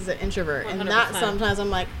extrovert and he's the introvert, and that 100%. sometimes I'm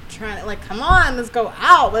like trying to like, come on, let's go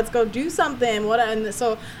out, let's go do something. And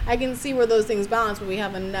so I can see where those things balance, but we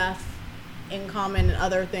have enough in common and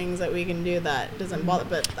other things that we can do that doesn't bother.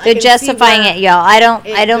 But I They're can see justifying where it, y'all. I don't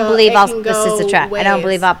it believe can go opposites attract. I don't ways.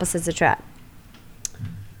 believe opposites attract.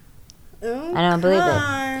 Okay. I don't believe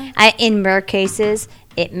it. In rare cases,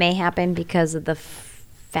 it may happen because of the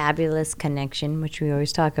fabulous connection, which we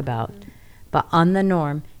always talk about. But on the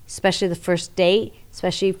norm, especially the first date,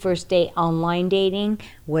 especially first date online dating,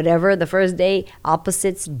 whatever the first date,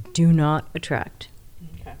 opposites do not attract.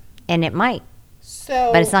 Okay. And it might,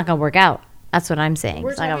 So, but it's not going to work out. That's what I'm saying.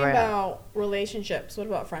 we're It's not talking gonna work out. about relationships. What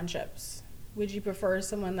about friendships? Would you prefer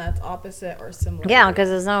someone that's opposite or similar? Yeah, because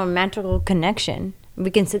there's no mental connection.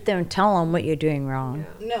 We can sit there and tell them what you're doing wrong.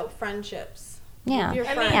 No, friendships. Yeah. Your I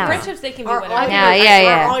mean, friends. Yeah. friendships, they can be Are whatever. all Yeah, your, yeah,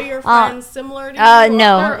 yeah. Are all your friends similar to you?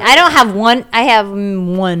 No, Or- I don't have one. I have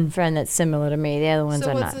one friend that's similar to me. The other ones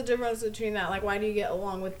So are what's not. the difference between that? Like, why do you get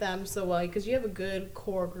along with them so well? Because you have a good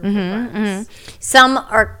core group Mm-hmm, of friends. Some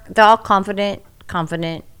they're all confident.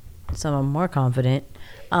 Some are more confident.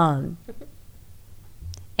 And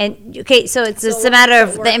okay, so it's So just a what's matter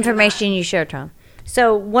the of work the in information you share, Tom.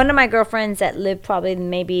 So one of my girlfriends that live probably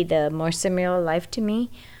maybe the more similar life to me,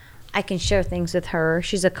 I can share things with her.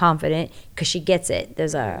 She's a confident because she gets it.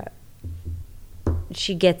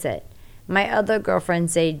 She gets it. My other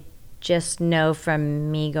girlfriends, they just know from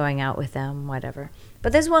me going out with them, whatever.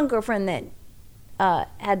 But there's one girlfriend that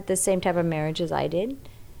had the same type of marriage as I did.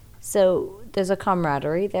 So there's a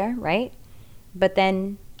camaraderie there, right? But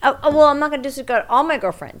then, well, I'm not going to disregard all my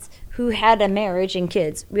girlfriends who had a marriage and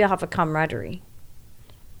kids. We all have a camaraderie.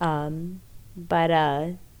 But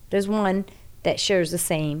there's one that shares the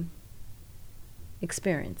same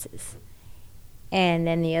experiences. And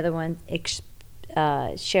then the other one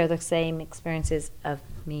share the same experiences of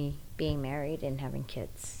me being married and having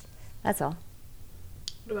kids. That's all.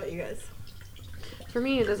 What about you guys? For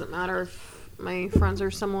me, it doesn't matter if my friends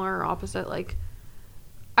are similar or opposite. Like,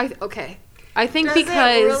 I think Does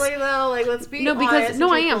because it really though? Like, let's be no, because honest no,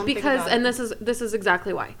 and I truthful am and think because, about and it. this is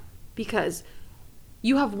exactly why. Because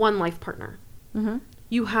you have one life partner. Mm-hmm.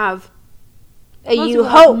 You have You people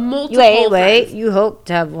have hope. multiple Wait. friends. You hope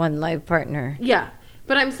to have one life partner. Yeah,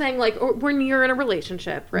 but I'm saying like when you're in a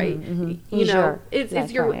relationship, right? Mm-hmm. You know, Sure. it's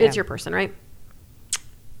That's your right, yeah. it's your person, right?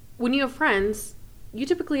 When you have friends, you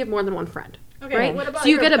typically have more than one friend. Okay, right? what about So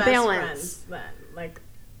you your get a best balance. friends then? Like,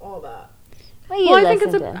 all that. Well, I think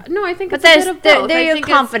it's I think But it's a bit of both. they're I your think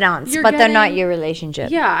it's- confidants, you're but they're not getting- your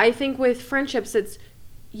relationship. Yeah, I think with friendships, it's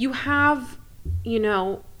you have,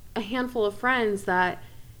 a handful of friends that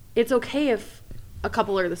it's okay if a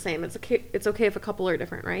couple are the same. It's okay if a couple are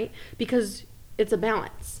different, right? Because it's a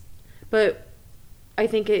balance. But I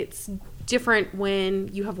think it's different when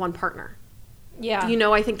you have one partner. Yeah.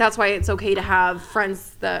 I think that's why it's okay to have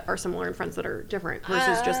friends that are similar and friends that are different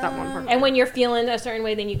versus just that one partner. And when you're feeling a certain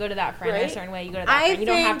way, then you go to that friend. Right. A certain way, you go to that I friend. You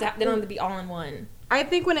don't have think- to. They don't have to be all in one. I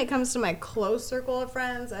think when it comes to my close circle of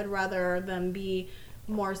friends, I'd rather them be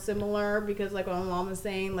more similar because, like what my mom was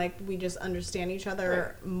saying, like we just understand each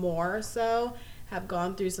other more so, have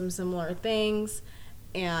gone through some similar things,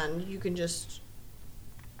 and you can just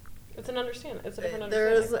It's an understanding. It's a different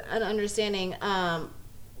there's understanding. an understanding.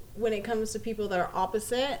 When it comes to people that are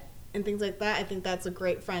opposite and things like that, I think that's a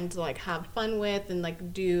great friend to like have fun with and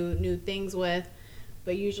like do new things with.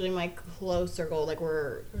 But usually my close circle, like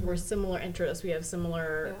we're similar interests, we have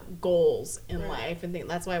similar goals in life, and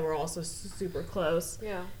that's why we're also super close.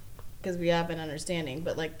 Yeah. Because we have an understanding.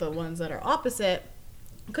 But like the ones that are opposite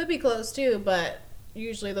could be close too, but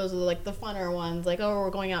usually those are like the funner ones, like we're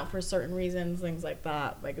going out for certain reasons, things like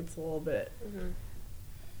that. Like it's a little bit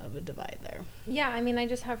of a divide there. Yeah, I mean, I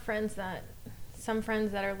just have some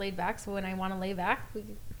friends that are laid back. So when I want to lay back, we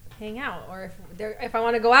hang out. Or if I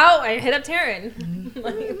want to go out, I hit up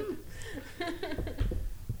Taryn.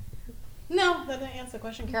 No, that didn't answer the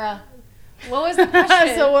question, Kara. What was the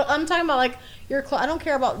question? So I'm talking about like I don't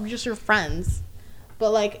care about just your friends,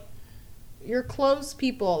 but like your close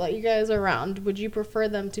people that you guys are around. Would you prefer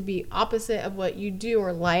them to be opposite of what you do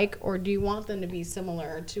or like, or do you want them to be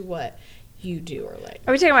similar to what you do or like?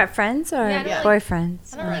 Are we talking about friends or Yeah, I don't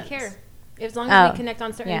boyfriends? I don't really friends. care. As long as Oh, we connect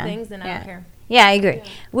on certain yeah, things, then I yeah. don't care. Yeah, I agree.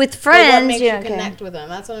 With But friends, what makes you don't care. connect with them?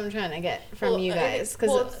 That's what I'm trying to get from Well, you guys. Because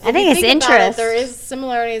well, I think it's interest. There is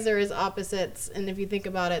similarities, there is opposites, and if you think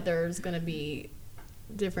about it, there's going to be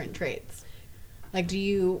different traits. Like, do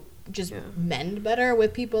you just mend better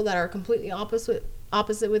with people that are completely opposite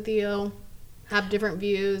opposite with you, have different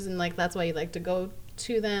views, and like that's why you like to go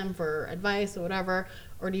to them for advice or whatever?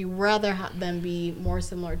 Or do you rather have them be more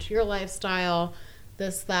similar to your lifestyle,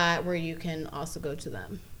 this, that, where you can also go to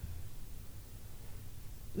them?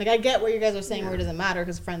 Like, I get what you guys are saying where it doesn't matter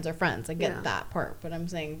because friends are friends. I get that part. But I'm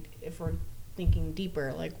saying if we're thinking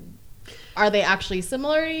deeper, like, are they actually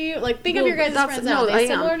similar to you? Like, think of your guys' friends now. Are they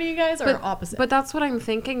similar to you guys or opposite? But that's what I'm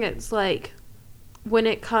thinking. It's like, when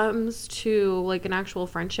it comes to, like, an actual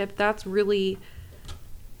friendship, it's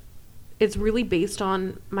really based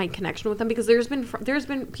on my connection with them, because there's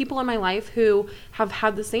been people in my life who have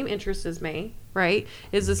had the same interests as me, right?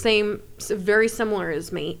 Is the same, very similar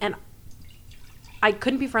as me, and I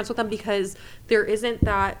couldn't be friends with them because there isn't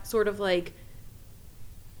that sort of like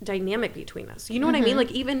dynamic between us. You know what I mean?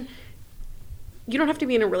 Like, even you don't have to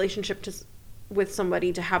be in a relationship with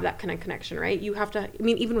somebody to have that kind of connection, right? You have to, I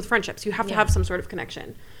mean, even with friendships, you have to have some sort of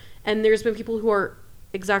connection. And there's been people who are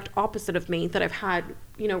exact opposite of me that I've had,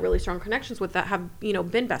 you know, really strong connections with, that have, you know,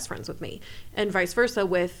 been best friends with me, and vice versa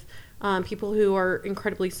with people who are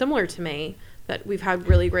incredibly similar to me that we've had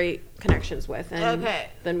really great connections with, and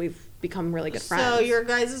then we've become really good friends. So your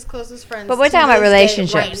guys' closest friends, but we're talking about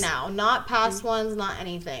relationships right now, not past ones, not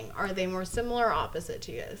anything. Are they more similar or opposite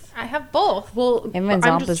to you guys? I have both. Well, everyone's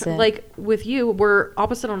I'm opposite. just, like, with you, we're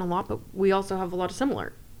opposite on a lot, but we also have a lot of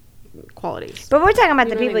similar qualities. But we're talking about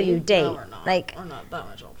the know what people I mean? you date. No, we're not. Like, we're not that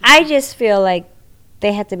much opposite. I just feel like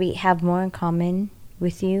they have to have more in common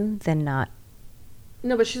with you than not.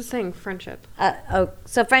 No, but she's saying friendship.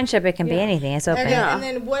 So friendship, it can be anything. It's open. Okay, and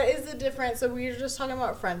then what is the difference? So we were just talking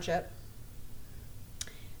about friendship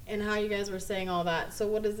and how you guys were saying all that. So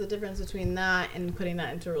what is the difference between that and putting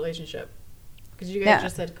that into a relationship? Because you guys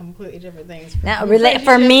just said completely different things. Now,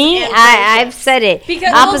 for me, I've said it.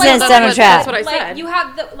 Because opposites don't attract. That's what I like, said. you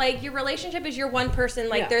have the, like, your relationship is your one person,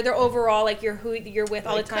 like they're the overall, like, you're who you're with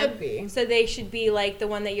all the time. Could be. So they should be like the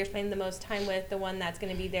one that you're spending the most time with, the one that's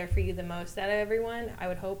going to be there for you the most out of everyone, I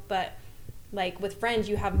would hope. But like with friends,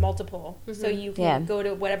 you have multiple, so you can go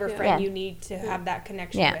to whatever friend you need to have that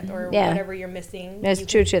connection with, or whatever you're missing. That's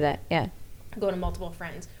true to that. Yeah. Go to multiple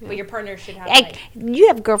friends, but your partner should have Like, you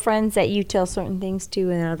have girlfriends that you tell certain things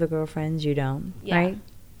to, and other girlfriends you don't, right?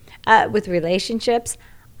 With relationships,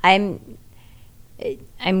 I'm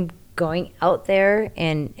going out there,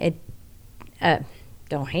 and it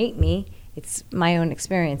don't hate me. It's my own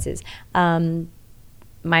experiences. Opposites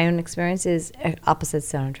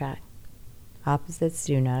don't attract. Opposites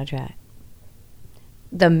do not attract.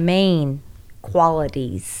 The main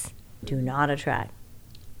qualities do not attract.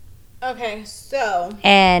 Okay, so.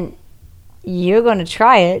 And you're going to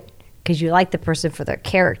try it because you like the person for their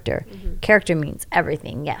character. Character means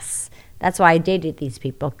everything, yes. That's why I dated these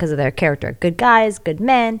people, because of their character. Good guys, good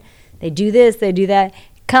men. They do this, they do that.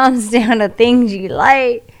 It comes down to things you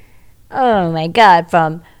like. Oh, my God.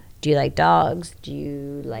 From, do you like dogs? Do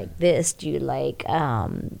you like this? Do you like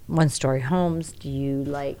one-story homes? Do you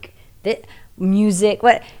like music?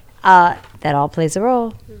 What? That all plays a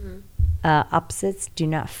role. Opposites do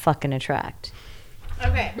not fucking attract.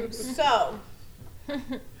 Okay, so.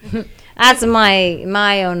 That's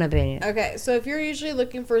my own opinion. Okay, so if you're usually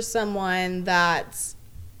looking for someone that's,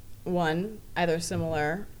 one, either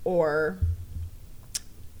similar or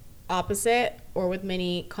opposite or with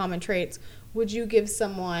many common traits, would you give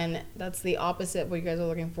someone that's the opposite of what you guys are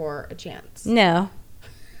looking for a chance? No.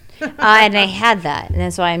 And I had that, and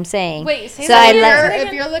that's why I'm saying. Wait, say so that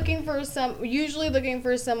If you're looking for usually looking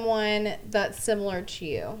for someone that's similar to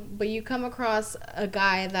you, but you come across a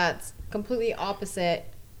guy that's completely opposite,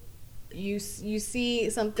 you see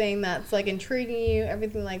something that's like intriguing you,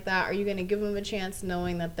 everything like that, are you going to give them a chance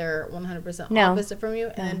knowing that they're 100% opposite from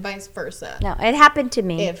you, and then vice versa? No, it happened to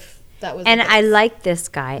me. If that was and the case. I liked this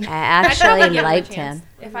guy. I actually liked him.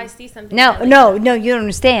 If I see something. No, you don't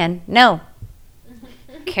understand. No.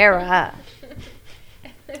 Kara.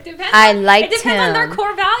 I liked him. It depends on their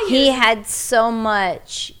core values. He had so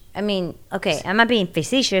much. I mean, okay, I'm not being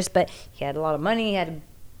facetious, but he had a lot of money. He had a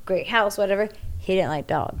great house, whatever. He didn't like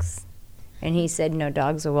dogs. And he said, no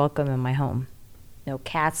dogs are welcome in my home. No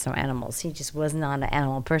cats, no animals. He just was not an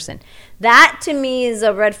animal person. That, to me, is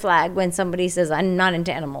a red flag when somebody says, I'm not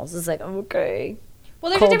into animals. It's like, okay.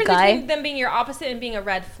 Well, there's a difference between them being your opposite and being a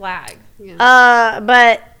red flag.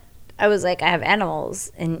 But I was like, I have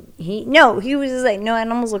animals. And he was just like, no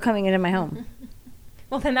animals are coming into my home.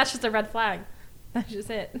 Well, then that's just a red flag. That's just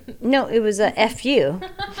it. No, it was a F you.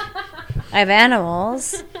 I have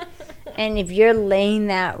animals. And if you're laying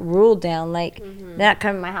that rule down, like, they're not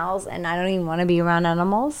coming to my house and I don't even want to be around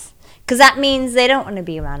animals. Because that means they don't want to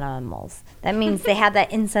be around animals. That means they have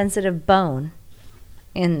that insensitive bone.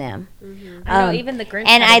 in them. Mm-hmm. I know, even the Grinch.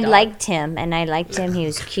 And I liked him, He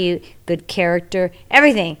was cute, good character,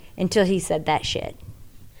 everything, until he said that shit.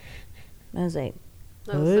 I was like,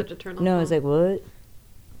 that was such a turn off. No, I was like, what?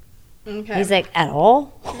 Okay. He's like, at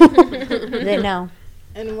all? No.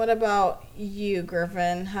 And what about you,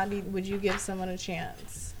 Griffin? Would you give someone a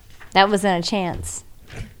chance? That wasn't a chance.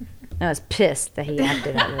 I was pissed that he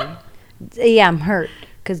acted that way. Yeah, I'm hurt.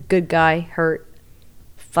 Because good guy, hurt.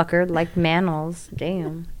 Fucker, like Manals.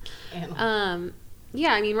 Damn.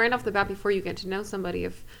 Yeah, I mean, right off the bat, before you get to know somebody,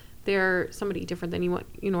 if they're somebody different than you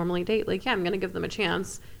normally date, like, yeah, I'm going to give them a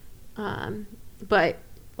chance. But,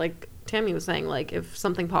 like Tammy was saying, like, if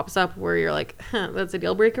something pops up where you're like, that's a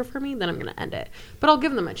deal breaker for me, then I'm going to end it. But I'll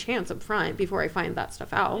give them a chance up front before I find that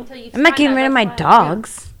stuff out. I'm not getting rid of my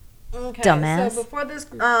dogs. Okay, dumbass. So before this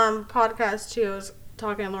podcast, too, I was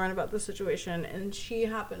talking to Lauren about the situation, and she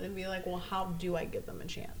happened to be like, well, how do I give them a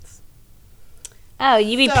chance? Oh,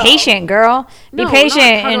 you be patient, girl. Be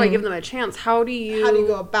patient. How do I give them a chance? How do you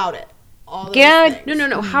go about it? All those things.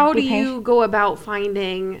 No. How do you go about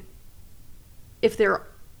finding if they're,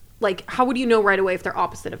 like, how would you know right away if they're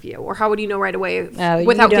opposite of you? Or how would you know right away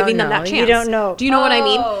without giving them that chance? You don't know. Do you know what I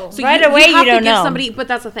mean? So right away, you don't know. But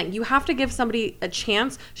that's the thing. You have to give somebody a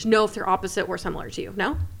chance to know if they're opposite or similar to you.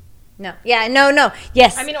 No? No. Yeah, no.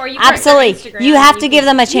 Yes. I mean, or you absolutely. You have to give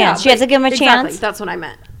them a chance. You have to give them a chance. That's what I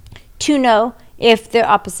meant. To know if they're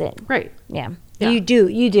opposite. Right. Yeah. You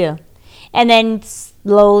do. And then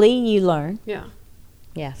slowly you learn. Yeah.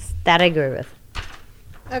 Yes. That I agree with.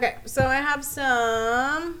 Okay. So I have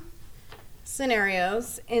some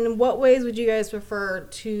scenarios. In what ways would you guys prefer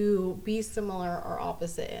to be similar or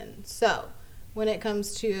opposite in? So when it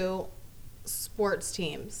comes to sports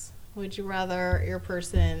teams, would you rather your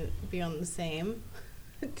person be on the same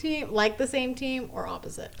team, like the same team, or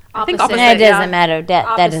opposite? I think opposite. It doesn't matter.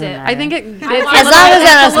 That doesn't matter. I think it's as long as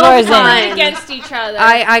they're not sports team against each other.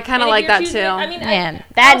 I kind of like that too. I mean,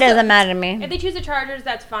 that doesn't matter to me. If they choose the Chargers,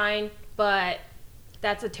 that's fine, but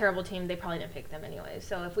that's a terrible team. They probably didn't pick them anyway.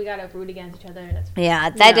 So if we gotta root against each other, that's fine. Yeah,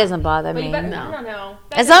 that doesn't bother me. No.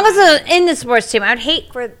 As long as they're in the sports team, I would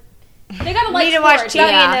hate for. They gotta like sports.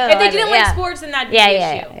 If they didn't like sports, then that'd be the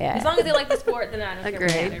issue. Yeah. As long as they like the sport, then I don't care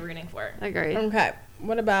what they're rooting for. Agreed. Okay.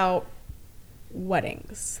 What about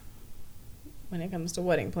weddings? When it comes to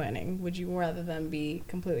wedding planning, would you rather them be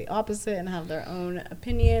completely opposite and have their own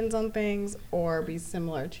opinions on things, or be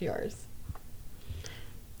similar to yours?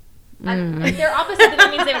 If they're opposite, then that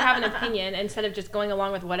means they would have an opinion instead of just going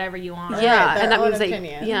along with whatever you want. Yeah, and that means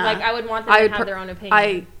like I would want them to have their own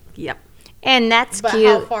opinion. Yep. And that's but cute.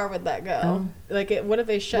 How far would that go? Like, what if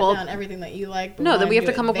they shut down everything that you like? No, then we have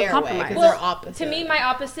to come up with a compromise. Because they're opposite. To me, my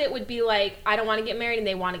opposite would be like, I don't want to get married, and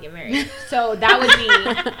they want to get married. So that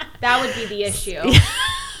would be the issue.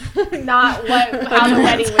 Not how the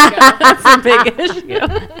wedding would go. That's a big issue.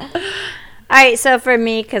 All right, so for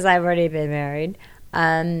me, because I've already been married,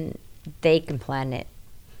 they can plan it,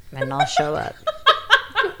 and I'll show up.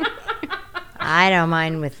 I don't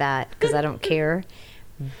mind with that because I don't care.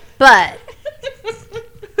 But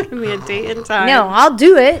give me a date and time. No, I'll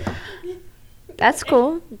do it. That's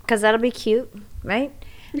cool because that'll be cute, right?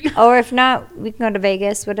 Or if not, we can go to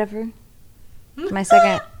Vegas, whatever. My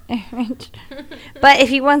second. But if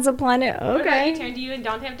he wants to plan it, okay. Do you and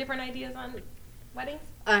Dante have different ideas on weddings?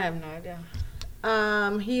 I have no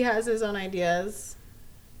idea. He has his own ideas,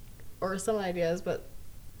 or some ideas, but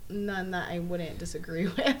none that I wouldn't disagree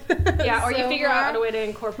with. Yeah, or you figure out a way to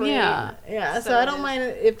incorporate. Yeah. So I don't mind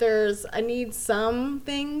if I need some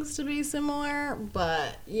things to be similar,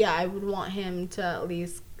 but yeah, I would want him to at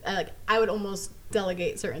least, I would almost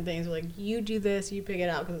delegate certain things. Like, you do this, you pick it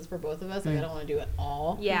out because it's for both of us. Like, I don't want to do it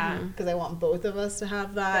all. Yeah. Because I want both of us to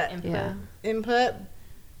have that input.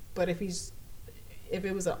 But if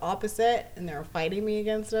it was an opposite and they were fighting me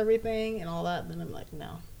against everything and all that, then I'm like,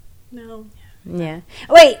 no. Yeah.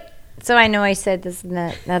 Wait. So I know I said this in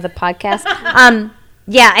another podcast.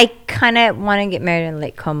 Yeah, I kind of want to get married in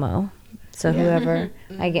Lake Como. So whoever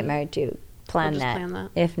I get married to, plan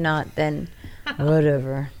that. If not, then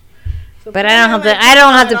whatever. So but I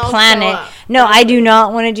don't have to plan it. No, I do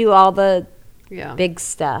not want to do all the big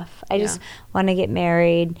stuff. I just want to get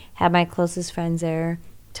married, have my closest friends there,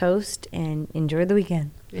 toast, and enjoy the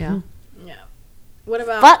weekend. Yeah. Yeah. What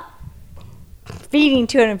about... Fuck feeding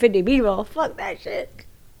 250 people. Fuck that shit.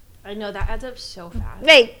 I know, that adds up so fast.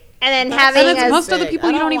 Wait, And then having it's most of the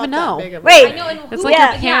people you don't even know. Wait, I know, and it's like your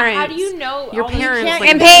parents. How do you know? Your parents.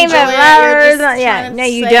 And paying for flowers. Yeah, no,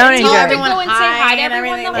 you don't You have to enjoy. go and say hi to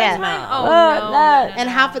everyone the whole Yeah. time? Oh, no. And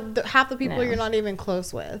half the people you're not even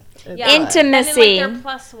close with. Yeah. Intimacy. And then, like,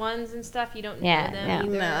 their +1s and stuff, you don't know them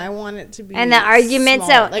either. No, I want it to be And the arguments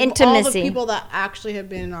small. out, like, intimacy. All the people that actually have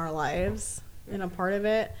been in our lives and a part of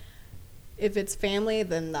it. If it's family,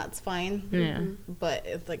 then that's fine. Yeah. But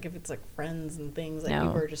if it's like friends and things, like No.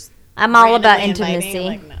 people are just. I'm all about randomly intimacy.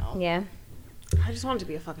 inviting, like, no. Yeah. I just want it to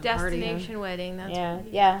be a fucking party. Destination wedding. That's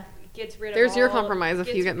Yeah. gets rid of. There's your all- compromise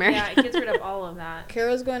if you get married. Yeah, it gets rid of all of that.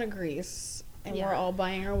 Kara's going to Greece, and we're all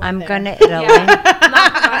buying our. I'm there. going to Italy.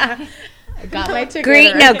 I got my ticket.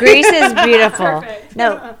 Greece is beautiful. Perfect.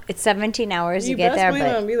 No, it's 17 hours to You get best there, believe I'm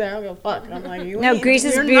but gonna be there. I don't give a fuck. I'm like, No, Greece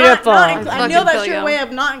is you're beautiful. I Fucking know that's kill your you. way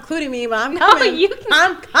of not including me, but I'm coming.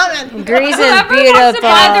 I'm coming. Greece is Whoever beautiful. wants to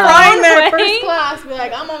buy their Flying own there wedding. first class. Be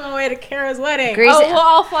like, I'm on my way to Kara's wedding. Greece. Oh, well,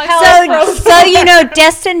 I'll fly. So you know,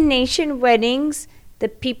 destination weddings, the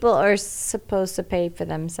people are supposed to pay for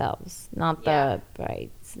themselves, not the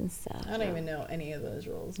brides and stuff. I don't even know any of those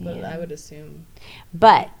rules, but Yeah. I would assume.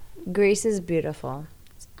 But Greece is beautiful.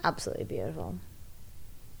 It's absolutely beautiful.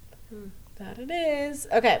 That it is.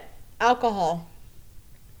 Okay, alcohol.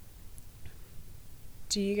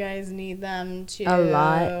 Do you guys need them to A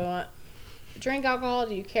lot. drink alcohol?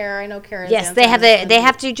 Do you care? I know Kara's Yes, they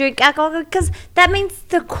have to drink alcohol because that means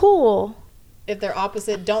they're cool. If they're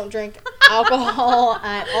opposite, don't drink alcohol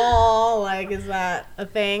at all. Like, is that a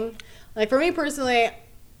thing? Like, for me personally,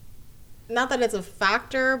 not that it's a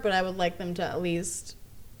factor, but I would like them to at least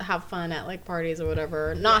have fun at, like, parties or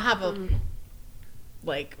whatever. Not have a,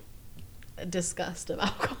 like, a disgust of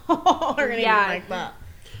alcohol or anything like that.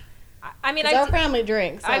 I mean, Our family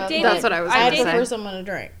drinks. So I've dated- That's what I was I going to prefer say. someone to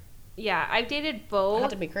drink. Yeah, I've dated Not both.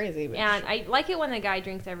 to be crazy, but And I like it when the guy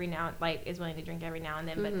drinks every now, like is willing to drink every now and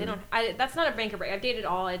then. But they don't. That's not a make or break. I've dated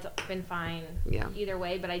all. It's been fine. Yeah. Either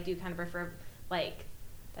way, but I do kind of prefer like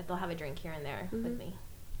that they'll have a drink here and there with me.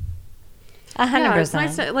 100%. Yeah, it's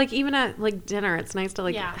nice to like even at like dinner. It's nice to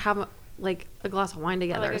like Yeah. have like a glass of wine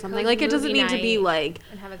together like or a something. cozy Like it doesn't movie need to be night. like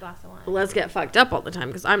And have a glass of wine. let's get fucked up all the time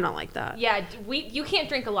because I'm not like that. Yeah, you can't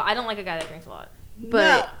drink a lot. I don't like a guy that drinks a lot.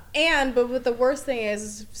 But but what the worst thing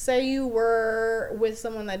is, say you were with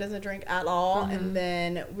someone that doesn't drink at all, and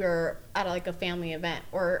then we're at like a family event,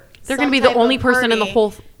 or they're some gonna be the type of only person in the party.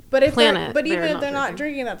 whole But if planet. but even they're if they're not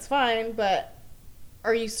drinking, that's fine. But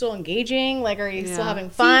are you still engaging? Like, are you still Yeah. having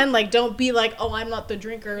fun? Like, don't be like, oh, I'm not the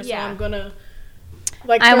drinker, so Yeah. I'm gonna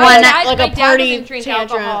like I throw wanna- like My a dad party doesn't drink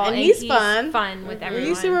tantrum, alcohol, and he's fun. Fun with everyone.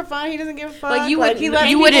 He's super fun. He doesn't give a fuck. Like you would, he lets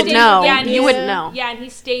you people wouldn't do know. Yeah, and You he's- wouldn't know. Yeah, and he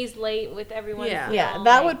stays late with everyone. Yeah. Yeah, all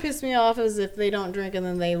that night. would piss me off is if they don't drink and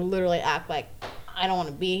then they literally act like I don't want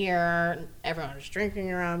to be here. Everyone's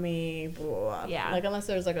drinking around me. Blah, blah, blah. Yeah. Like unless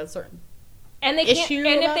there's like a certain And they can't. issue And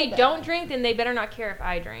if about they that. don't drink, then they better not care if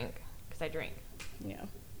I drink, because I drink. yeah.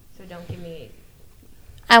 So don't give me.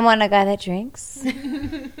 I want a guy that drinks.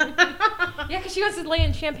 Yeah, because she wants to lay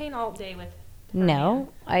in champagne all day with. No,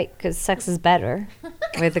 because sex is better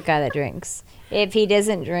with a guy that drinks. If he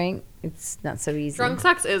doesn't drink, it's not so easy. Drunk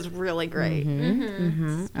sex is really great.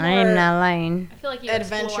 I am not lying. I feel like you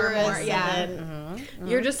explore Adventurous. more. Yeah. And then,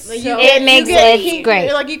 You're just like, so It makes it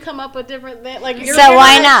great. Like you come up with different things. Like you're So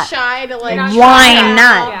why not not? shy to like You're not Why shy.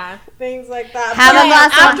 not? Yeah. things like that. Have But a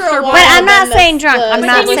glass of after wine. a while, But I'm not then saying drunk. I'm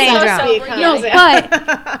not then saying you drunk. sober, comes no,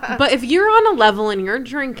 in. but if you're on a level and you're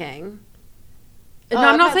drinking, no,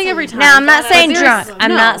 I'm not saying every time. No, I'm not But saying there's- drunk.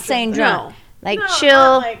 I'm no, not saying drunk. no. Like No, chill,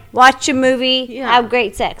 not like- watch a movie, Yeah. have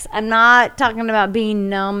great sex. I'm not talking about being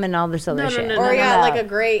numb and all this other No, no, shit. no, Or no, you had No. like a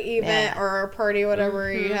great event Yeah. or a party,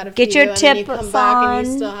 whatever you had a Get few, your and then you tip come back and on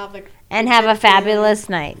you still have like and have a fabulous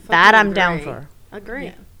night. That I'm down agree. for.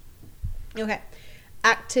 Agree. Okay.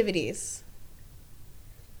 Activities.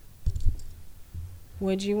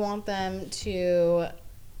 Would you want them to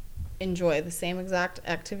enjoy the same exact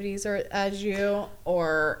activities as you,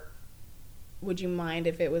 or would you mind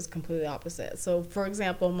if it was completely opposite? So, for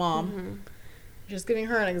example, mom, just giving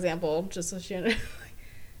her an example, just so she knows,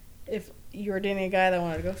 if you were dating a guy that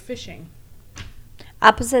wanted to go fishing.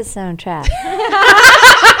 Opposite soundtrack.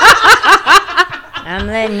 I'm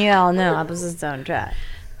letting you all know opposite soundtrack.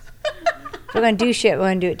 If we're gonna do shit, we're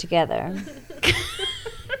gonna do it together.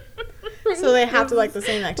 So they have to like the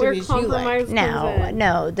same activities you like.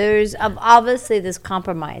 No. There's obviously this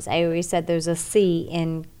compromise. I always said there's a C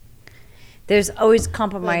in. There's always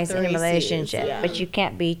compromise in a 3 Cs, relationship, yeah. but you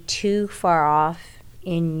can't be too far off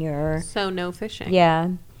in your. So no fishing. Yeah,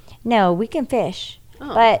 no, we can fish,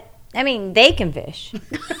 Oh. but I mean they can fish,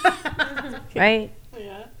 right?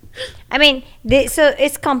 Yeah. I mean, so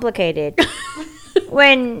it's complicated.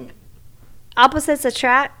 When opposites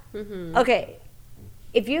attract, okay,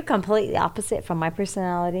 if you're completely opposite from my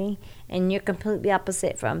personality and you're completely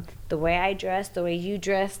opposite from the way I dress, the way you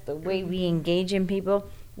dress, the way we engage in people,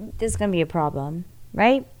 there's going to be a problem,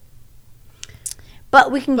 right?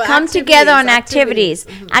 But we can come together on activities.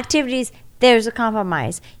 Activities, there's a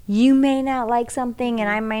compromise. You may not like something and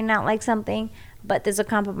I may not like something, but there's a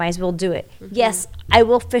compromise. We'll do it. Yes, I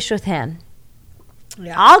will fish with him.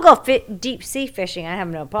 Yeah. I'll go deep sea fishing. I have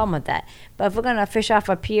no problem with that. But if we're going to fish off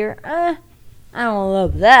a pier, I don't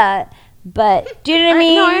love that. But do you know what I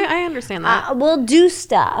mean? No, I understand that. We'll do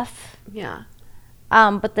stuff. Yeah.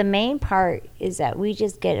 But the main part is that we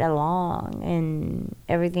just get along and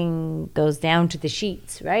everything goes down to the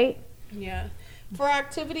sheets, right? Yeah. For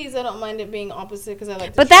activities, I don't mind it being opposite because I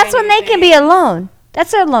like to But that's when they can be alone.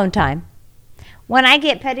 That's their alone time. When I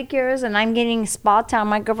get pedicures and I'm getting spa time,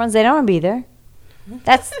 my girlfriends, they don't want to be there.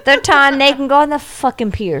 That's their time. They can go on the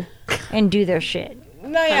fucking pier and do their shit.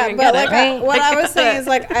 No, yeah, but like what I was saying is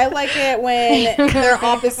like I like it when they're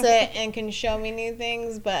opposite and can show me new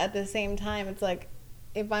things, but at the same time, it's like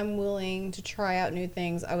if I'm willing to try out new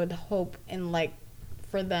things, I would hope and like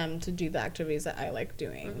for them to do the activities that I like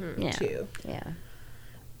doing too. Yeah.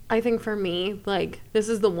 I think for me, like this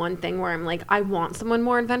is the one thing where I'm like I want someone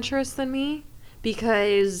more adventurous than me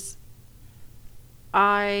because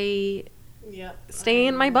I stay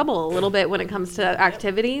in my bubble a little bit when it comes to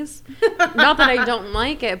activities. Not that I don't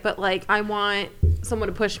like it, but like I want someone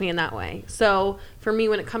to push me in that way. So for me,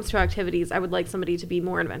 when it comes to activities, I would like somebody to be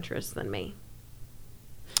more adventurous than me.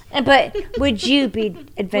 But would you be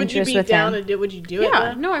adventurous with them? Would you do it?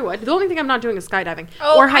 Yeah, no, I would. The only thing I'm not doing is skydiving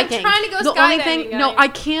or hiking. I'm trying to go skydiving. The only thing, no, I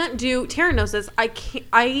can't do. Taryn knows this.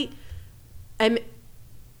 I am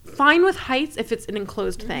fine with heights if it's an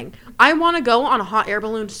enclosed thing. I want to go on a hot air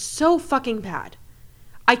balloon so fucking bad.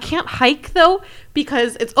 I can't hike though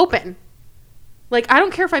because it's open. Like I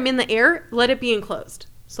don't care if I'm in the air, let it be enclosed.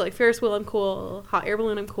 So like Ferris wheel, I'm cool. Hot air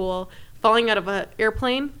balloon, I'm cool. Falling out of an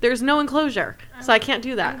airplane, there's no enclosure, so I can't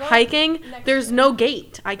do that. Hiking, there's no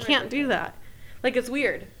gate. I can't do that. Like it's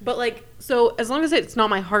weird, but like so as long as it's not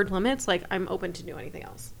my hard limits, like I'm open to do anything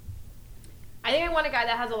else. I think I want a guy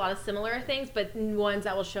that has a lot of similar things, but ones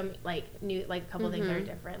that will show me like new, like a couple of things that are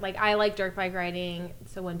different. Like I like dirt bike riding,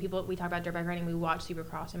 so when we talk about dirt bike riding, we watch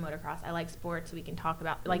Supercross and motocross. I like sports, so we can talk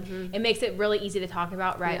about like it makes it really easy to talk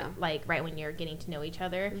about right when you're getting to know each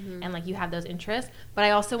other and like you have those interests. But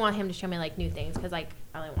I also want him to show me like new things because like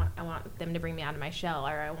I want them to bring me out of my shell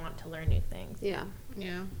or I want to learn new things. Yeah.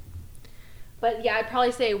 But yeah, I'd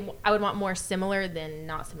probably say I would want more similar than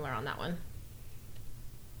not similar on that one.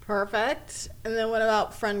 Perfect. And then what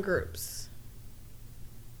about friend groups?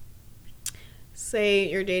 Say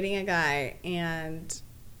you're dating a guy and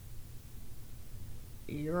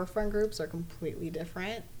your friend groups are completely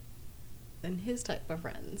different than his type of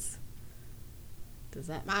friends. Does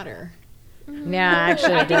that matter? Yeah,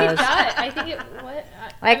 actually it does. I think it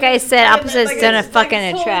Like I said, opposites don't fucking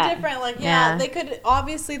attract. Totally different. Like they could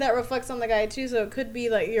obviously that reflects on the guy too. So it could be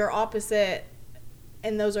like you're opposite.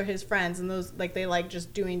 And those are his friends, and those like they like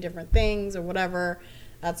just doing different things or whatever.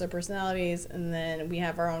 That's their personalities, and then we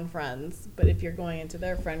have our own friends. But if you're going into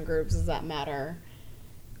their friend groups, does that matter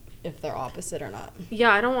if they're opposite or not?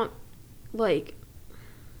 Yeah, I don't want like.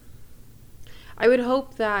 I would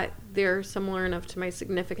hope that they're similar enough to my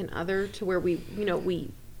significant other to where we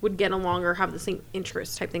would get along or have the same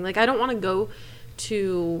interest type thing. Like I don't want to go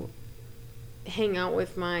to hang out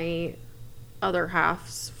with my other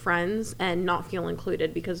half's friends and not feel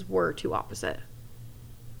included because we're too opposite.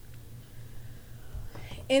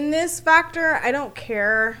 In this factor, I don't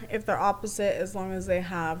care if they're opposite as long as they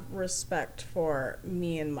have respect for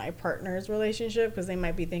me and my partner's relationship because they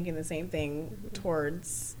might be thinking the same thing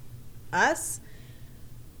towards us.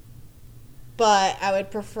 But I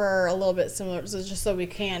would prefer a little bit similar, so just so we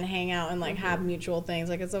can hang out and like have mutual things.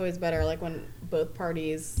 Like it's always better like when both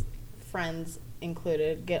parties, friends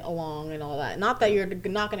included, get along and all that. Not that you're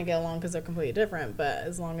not going to get along because they're completely different, but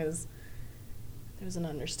as long as there's an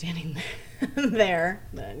understanding there,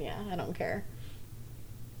 then yeah, I don't care.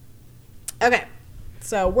 Okay,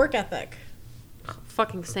 so work ethic.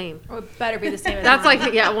 Fucking same. Oh, it better be the same as That's mine.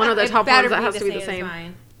 like, yeah, one of the top ones that has to be the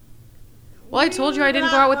same. Well, I told you I didn't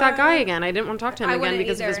go out with that guy again. I didn't want to talk to him again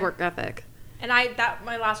because of his work ethic. And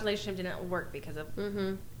my last relationship didn't work because of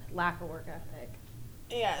lack of work ethic.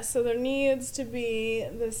 Yeah, so there needs to be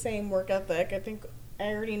the same work ethic. I think I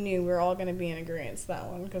already knew we were all going to be in agreement to that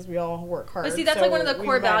one because we all work hard. But see, that's like one of the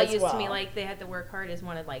core values to me. Like they had to work hard is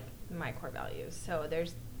one of like my core values. So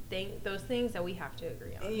there's those things that we have to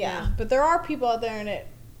agree on. Yeah, but there are people out there, and it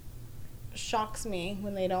shocks me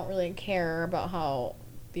when they don't really care about how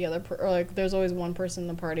the other or like there's always one person in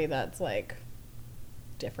the party that's like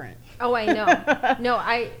different. Oh, I know. No,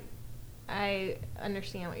 I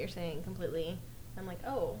understand what you're saying completely. I'm like,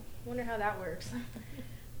 oh, wonder how that works.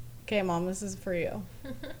 Okay, Mom, this is for you.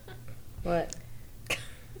 What?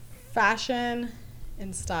 Fashion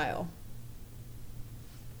and style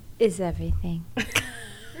is everything.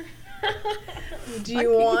 Do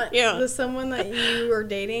you want someone that you are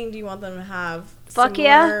dating? Do you want them to have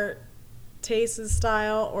similar taste and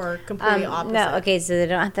style, or completely opposite? No, okay, so they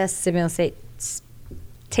don't have to have similar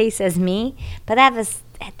taste as me, but they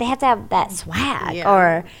have to have that swag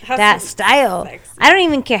or that style. Sexy. I don't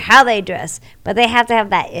even care how they dress, but they have to have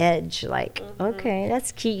that edge. Like, okay,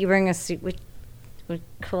 that's cute. You wearing a suit with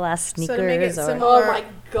cool ass sneakers. So to make it similar, oh my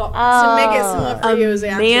god! To make it similar for you, is they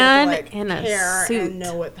actually have to, like, in a care suit and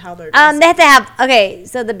know how they're dressing. They have to have. Okay,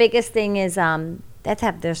 so the biggest thing is they have to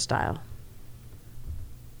have their style.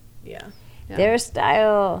 Yeah. Their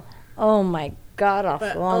style. Oh my god, I'll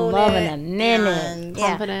fall in love in a minute.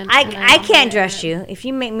 Confident. I can't dress you. If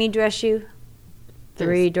you make me dress you,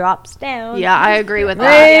 3 drops down. Yeah, I agree with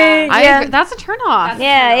that. I agree. That's a turn off.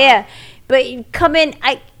 Yeah. But you come in,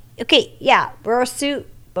 wear a suit,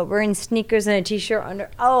 but wearing sneakers and a t-shirt under.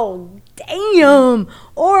 Oh, damn.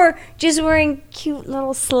 Or just wearing cute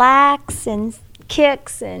little slacks and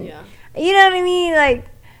kicks and, you know what I mean? Like,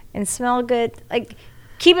 and smell good. Like,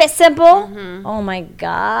 keep it simple. Mm-hmm. Oh, my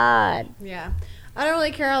God. Yeah. I don't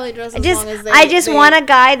really care how they dress long as I just want a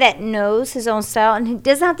guy that knows his own style, and he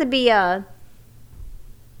doesn't have to be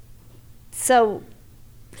So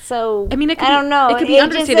I mean, I don't know. It could be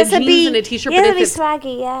understated jeans and a t-shirt, but if it's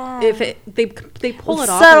swaggy, if they pull it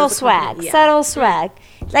off, subtle swag.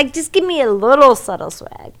 Like, just give me a little subtle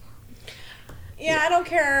swag. Yeah, I don't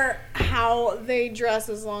care how they dress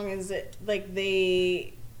as long as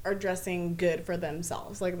they are dressing good for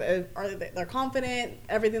themselves. Like, they're confident,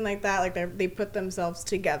 everything like that. Like, they put themselves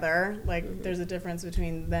together. Like, there's a difference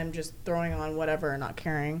between them just throwing on whatever and not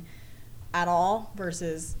caring at all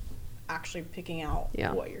versus actually picking out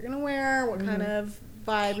what you're gonna wear, what kind of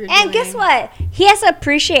vibe you're doing. And guess what? He has to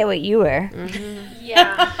appreciate what you wear. Mm-hmm.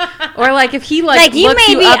 Yeah. Or like if he like you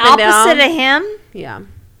may be opposite of him. Yeah.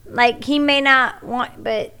 Like he may not want,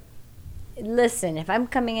 but listen, if I'm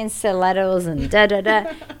coming in stilettos and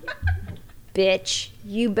bitch,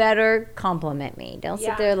 you better compliment me. Don't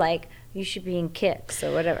sit there like you should be in kicks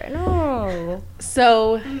or whatever. No.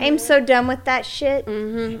 So I'm so done with that shit.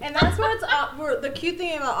 Mm-hmm. And that's what's the cute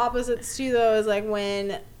thing about opposites too, though, is like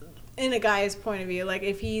when, in a guy's point of view, like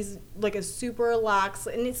if he's like a super lax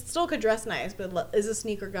and he still could dress nice, but is a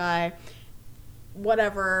sneaker guy,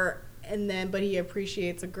 whatever, but he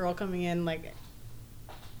appreciates a girl coming in like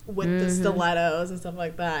with the stilettos and stuff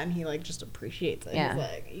like that, and he like just appreciates it. Yeah. He's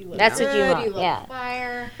like, you look that's good, what you want. You look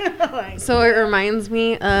fire. Like, so it reminds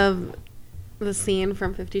me of the scene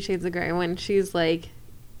from 50 Shades of Grey when she's like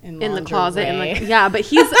in the closet and like but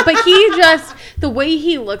he just the way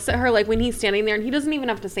he looks at her, like when he's standing there and he doesn't even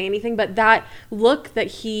have to say anything, but that look that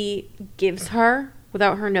he gives her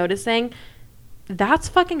without her noticing, that's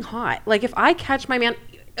fucking hot. Like if I catch my man,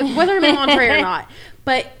 whether I'm in lingerie or not,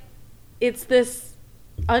 but it's this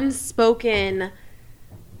unspoken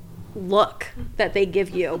look that they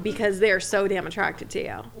give you because they're so damn attracted to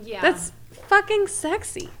you. Yeah. That's fucking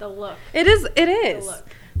sexy. The look. It is. The look.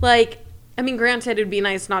 Like, I mean, granted, it'd be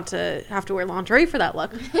nice not to have to wear lingerie for that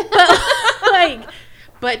look.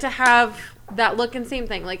 But to have that look, and same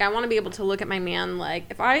thing. Like, I want to be able to look at my man, like,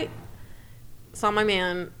 if I saw my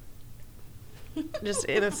man just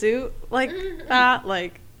in a suit like that,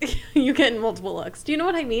 like, you get multiple looks. Do you know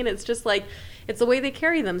what I mean? It's just like, it's the way they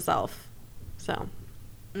carry themselves. So.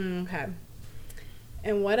 Okay.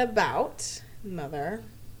 And what about Mother?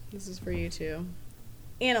 This is for you too.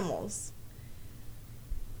 Animals.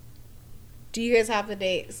 Do you guys have to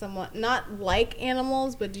date someone not like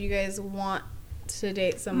animals, but do you guys want to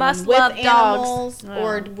date someone with animals,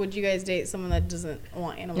 or would you guys date someone that doesn't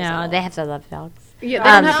want animals? No, they have to love dogs. Yeah, they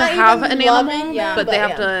don't have to have an animal, but they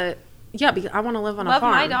have to. Yeah, because I want to live on a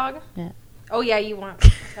farm. Love my dog. Yeah. Oh yeah, you want.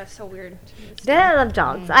 That's so weird. I love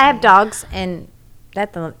dogs. I have dogs, and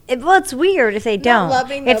it's weird if they don't.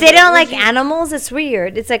 Loving if they don't like animals, it's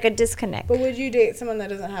weird. It's like a disconnect. But would you date someone that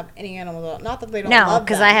doesn't have any animals? Not that they don't love them. No,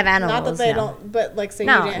 because I have animals. Not that they don't, but like say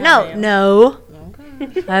no, you didn't have animals. No.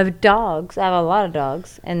 Okay. I have dogs. I have a lot of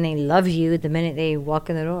dogs, and they love you the minute they walk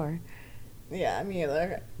in the door. Yeah, me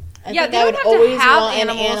either. They don't have to have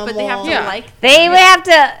animals, but they have to like. They would have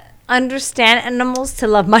to understand animals to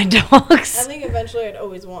love my dogs. I think eventually I'd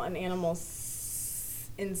always want an animal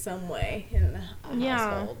in some way in the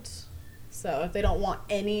household. So if they don't want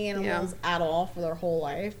any animals at all for their whole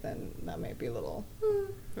life, then that might be a little.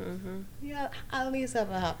 Yeah, at least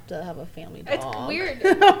have to have a family dog. It's weird.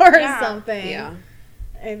 or something. Yeah.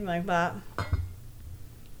 Anything like that.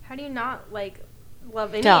 How do you not like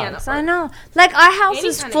love any Dogs. animal? I know. Like our house Any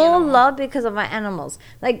is kind of full of animal. love because of our animals.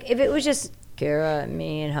 Like if it was just Kara,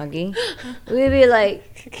 me, and Huggy, we'd be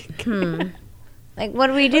like, like what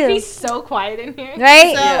do we do? He's so quiet in here.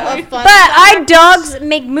 Right? So a fun But our dogs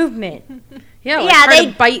make movement. Yeah, Yeah, try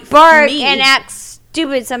they to bite bark me. and act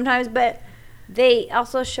stupid sometimes, but they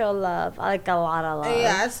also show love. I like a lot of love.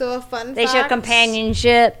 Yeah, so a fun They show fact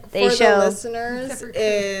companionship. They for show the listeners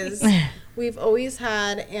is we've always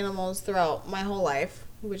had animals throughout my whole life,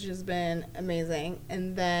 which has been amazing.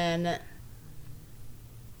 And then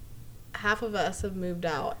half of us have moved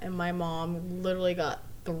out, and my mom literally got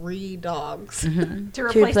 3 dogs To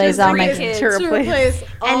replace replace all all my my kids. kids. to replace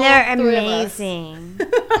all and they're 3 of us. amazing.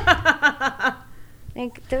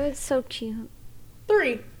 Like they're so cute.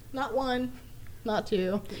 3, not 1, not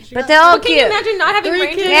 2. But they're all But can you cute. imagine not having 3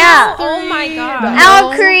 reindeer? kids. Yeah. Oh my god.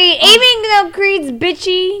 Al Creed, even though Creed's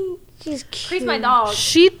bitchy, she's cute. Creed's my dog.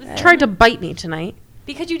 She tried to bite me tonight.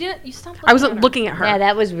 Because you stopped I wasn't looking at her. Yeah,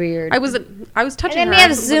 that was weird. I was touching And then her. we I have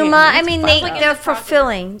wasn't looking Zuma. at her. I mean, Like in they're the property.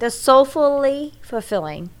 fulfilling. They're soulfully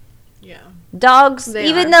fulfilling. Yeah. Dogs, They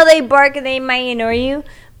even are. though they bark and they might annoy you,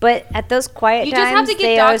 but at those quiet You times, just have to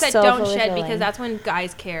they get dogs are that so don't shed fulfilling. because that's when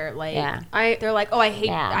guys care. Like Yeah. they're like, oh, I hate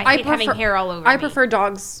Yeah. I hate having hair all over I me. prefer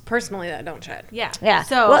dogs personally that don't shed. Yeah. Yeah.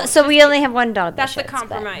 So So we only have one dog. that's that the sheds,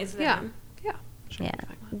 but- compromise. Then. Yeah. Yeah.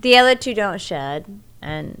 The other 2 don't shed,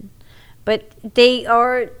 but they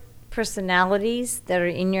are personalities that are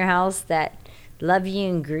in your house that love you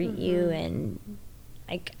and greet you and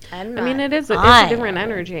like I mean, it's a different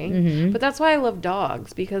energy. Mhm. But that's why I love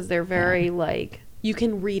dogs because they're very like you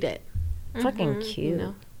can read it. fucking cute. You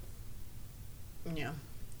know? Yeah.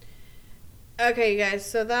 Okay, you guys.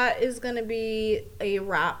 So that is going to be a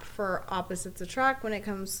wrap for Opposites Attract when it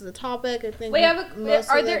comes to the topic. I think. Wait, most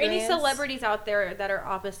are of the there any agreements- celebrities out there that are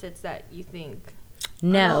opposites that you think?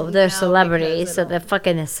 No, don't they're know celebrities, because so I they're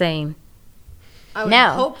fucking the same. I would No.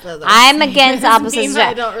 hope that they're I'm the same. against Doesn't opposites mean that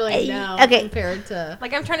I attract. don't really know Okay. compared to.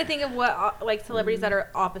 Like I'm trying to think of what like celebrities that are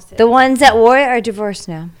opposite. The ones that were are divorced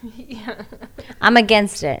now. yeah. I'm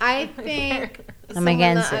against it. I think I'm someone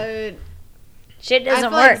against that it. I Shit feel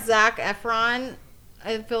doesn't like work. Zac Efron.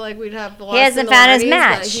 I feel like we'd have a lot He of hasn't found his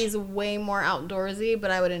similarities, but match. He's way more outdoorsy, but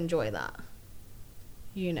I would enjoy that.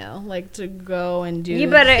 You know, like to go and do. You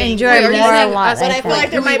better things. enjoy Like, more are you a saying lot. But I like feel that. like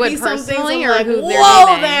there Who we might would be some things personally I'm or like, who they're whoa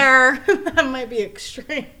dating? there. That might be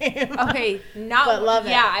extreme. Okay, not But love it.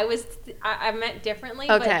 Yeah, I meant differently.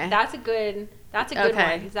 Okay. But that's a good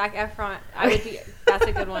Okay. one. Zac Efron. That's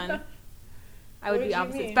a good one. I would What be did you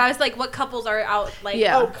opposite. mean? But I was like, what couples are out like?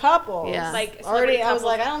 Yeah. Oh, couples. Yeah. Like, already, celebrity I was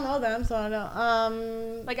couples. like, I don't know them, so I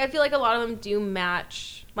don't. Like I feel like a lot of them do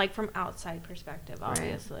match, like from outside perspective,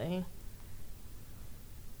 obviously.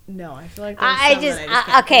 No, I feel like there's I some just, that I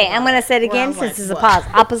can't okay, think I'm about going to say it where again I'm since like, this is a what? pause.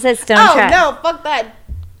 Opposites don't Oh attract. no, fuck that.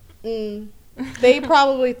 They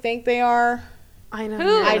probably think they are. I know.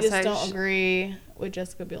 Who? I Yes, just don't agree with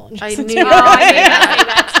Jessica Biel and I Justin knew- Oh, Timberlake. I knew you were gonna say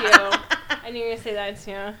that too. I knew you were gonna say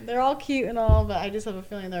that too. They're all cute and all, but I just have a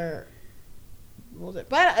feeling they're a little bit.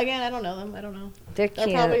 But again, I don't know them. I don't know. They're They're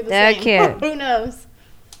cute. probably the They're same. cute. Who knows?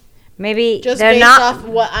 Maybe Just they're based not. off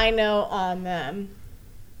what I know on them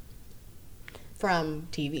from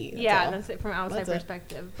TV. Yeah, all. that's it from outside That's it.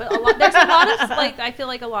 perspective. But there's a lot of like I feel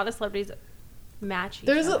like a lot of celebrities match each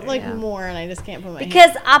There's other. like yeah. more, and I just can't put my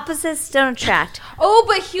Because opposites don't attract. Oh,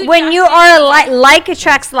 but Hugh When you Jackman, are like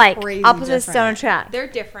attracts like, Crazy opposites different. don't attract. they're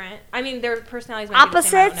different. I mean, their personalities might be the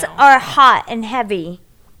same, I don't Opposites know. are hot and heavy.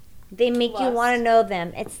 They make you Lust. want to know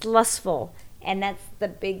them. It's lustful, and that's the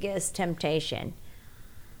biggest temptation.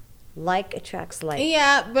 Like attracts like.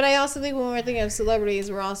 Yeah, but I also think when we're thinking of celebrities,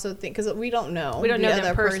 we're also thinking because we don't know We don't the know them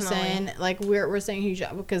other personally. person. Like we're saying Hugh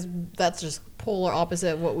Jackman because that's just polar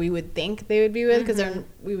opposite of what we would think they would be with. Because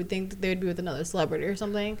we would think that they would be with another celebrity or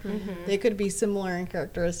something. They could be similar in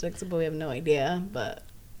characteristics, but we have no idea. But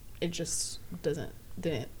it just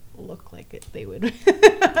didn't look like it. They would.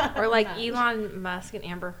 Or like Elon Musk and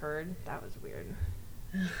Amber Heard. That was weird.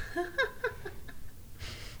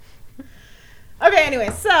 Okay, anyway,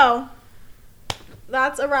 so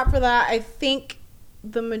that's a wrap for that. I think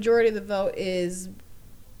the majority of the vote is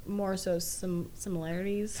more so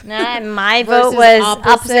similarities. Nah, my Versus vote was opposite.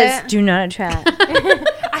 opposites do not attract.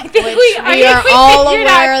 I think Which we we are all figured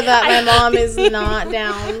aware out- that my mom is not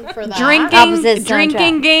down for that. Opposites don't Drinking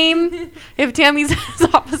attract. game. If Tammy says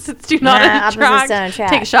opposites do not Nah, opposites attract, don't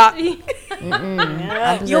attract. take a shot.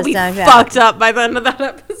 Opposites You'll be don't attract. fucked up by the end of that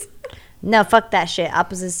episode. No, fuck that shit.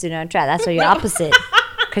 Opposites do not attract. That's why you're opposite.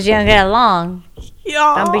 Because you don't get along.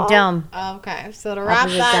 Yeah. Don't be dumb. Okay, so to wrap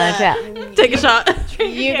Opposites that don't attract. up, Take a shot.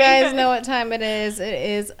 you guys know what time it is. It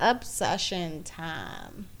is obsession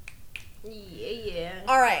time. Yeah.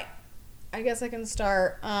 All right. I guess I can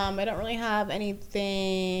start. I don't really have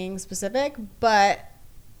anything specific, but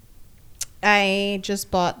I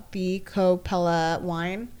just bought the Copella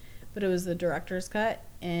wine, but it was the director's cut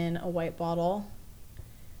in a white bottle.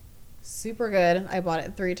 Super good. I bought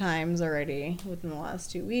it 3 times already within the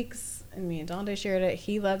last 2 weeks, and me and Dante shared it.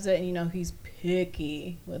 He loves it, and you know he's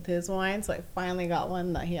picky with his wine, so I finally got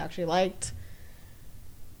one that he actually liked.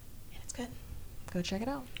 And it's good. Go check it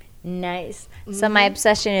out. Nice. So my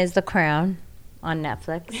obsession is The Crown on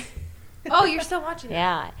Netflix. Oh, you're still watching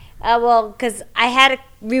that? Yeah. Well, because I had to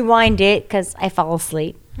rewind it because I fall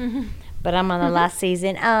asleep. But I'm on the last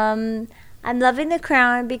season. I'm loving The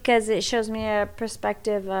Crown because it shows me a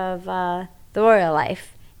perspective of the royal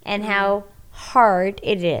life and how hard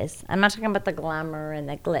it is. I'm not talking about the glamour and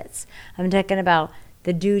the glitz. I'm talking about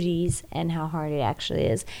the duties and how hard it actually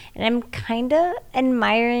is. And I'm kind of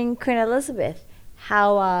admiring Queen Elizabeth,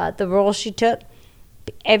 how the role she took.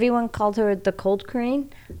 Everyone called her the cold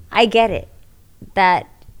queen. I get it. That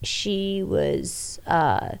she was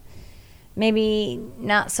maybe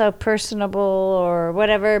not so personable or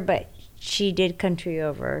whatever, but she did country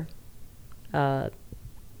over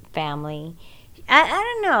family. I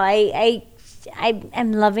don't know.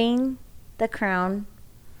 I'm loving The Crown,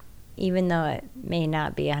 even though it may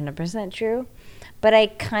not be 100% true. But I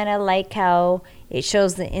kind of like how it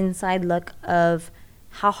shows the inside look of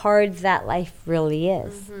how hard that life really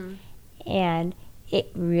is. And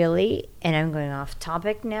it really, and I'm going off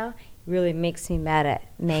topic now, really makes me mad at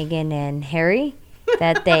Meghan and Harry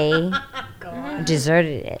that they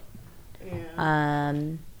deserted it. Yeah.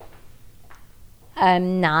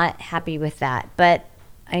 I'm not happy with that, but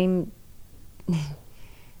I'm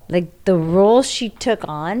like the role she took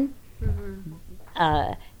on.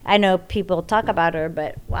 I know people talk about her,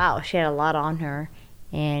 but wow, she had a lot on her,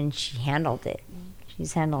 and she handled it.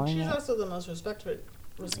 She's handling it. She's also the most respected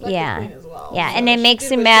queen as well. Yeah, so and it makes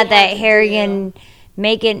me mad that Harry and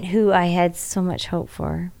Meghan, who I had so much hope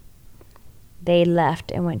for, they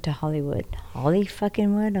left and went to Hollywood. Holly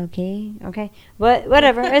fucking wood, okay? But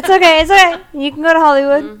whatever. It's okay. You can go to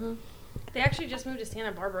Hollywood. They actually just moved to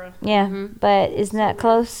Santa Barbara. Yeah, but isn't that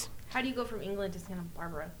close? How do you go from England to Santa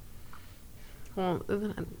Barbara? Well,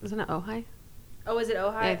 isn't it Ojai? Oh, is it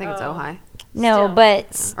Ojai? Yeah, I think it's Ojai. No, Still. but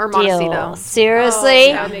Or still. Montecito.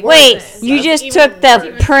 Seriously? Oh, that makes Wait, sense. you That's just even took the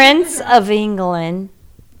more. Prince of England.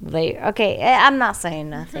 Okay, I'm not saying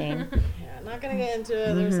nothing. Yeah, not gonna get into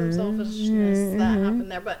it. There's some selfishness that happened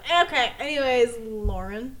there, but okay. Anyways,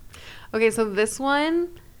 Lauren. Okay, so this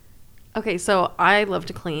one. Okay, so I love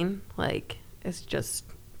to clean. Like it's just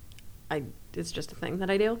a thing that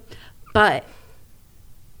I do. But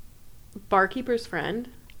Barkeeper's Friend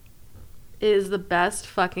is the best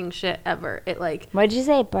fucking shit ever. It like What'd you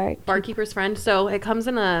say, Bart? Barkeeper's Friend. So it comes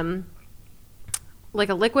in like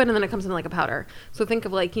a liquid, and then it comes in like a powder. So think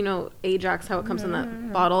of like, you know, Ajax, how it comes in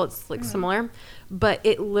that bottle. It's like similar, but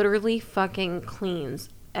it literally fucking cleans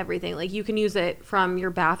everything. Like you can use it from your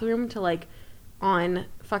bathroom to like on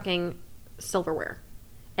fucking silverware,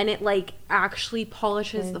 and it like actually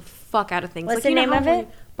polishes the fuck out of things. What's like, the you know name how of it?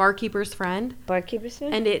 Barkeeper's Friend. Barkeeper's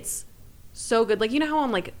Friend? And it's so good. Like, you know how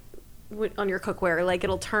on like on your cookware, like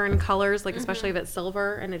it'll turn colors, like especially if it's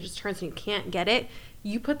silver, and it just turns and you can't get it.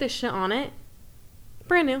 You put this shit on it,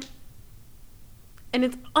 brand new, and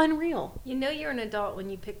it's unreal. You know you're an adult when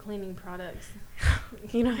you pick cleaning products.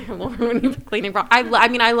 You know, when you pick cleaning products. I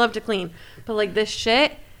mean, I love to clean, but like this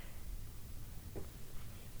shit.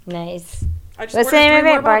 Nice. I just What's the ordered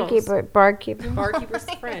name of 3 it? more bottles. Barkeeper. Barkeeper's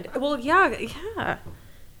Friend. Well, yeah.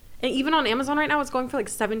 And even on Amazon right now, it's going for like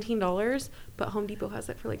 $17, but Home Depot has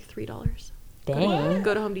it for like $3. Dang.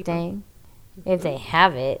 Go to Home Depot. Dang. If they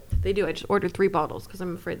have it. They do. I just ordered 3 bottles because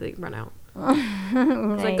I'm afraid they run out.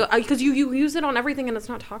 Nice. Because you use it on everything and it's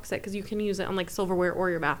not toxic because you can use it on like silverware or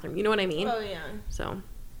your bathroom. You know what I mean? Oh yeah. So.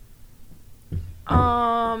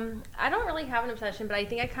 I don't really have an obsession, but I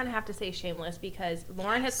think I kind of have to say Shameless because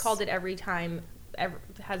Lauren has called it every time. It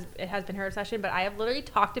has been her obsession, but I have literally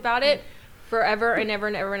talked about it forever and ever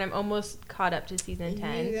and ever, and I'm almost caught up to season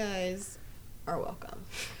 10. You guys are welcome.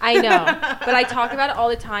 I know, but I talk about it all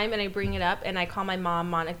the time, and I bring it up, and I call my mom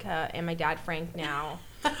Monica and my dad Frank now.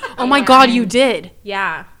 Oh my God, you did.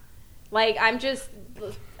 Yeah, like I'm just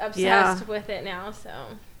obsessed with it now. So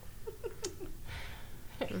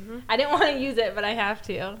I didn't want to use it, but I have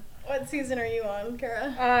to. What season are you on,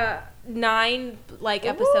 Kara? 9, like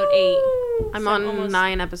episode 8. I'm on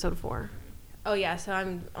 9, episode 4. Oh yeah, so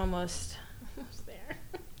I'm almost there.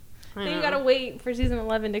 Then you gotta wait for season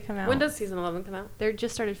 11 to come out. When does season 11 come out? They're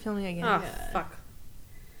just started filming again. Oh, fuck.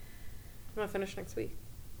 I'm gonna finish next week.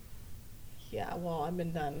 Yeah, well, I've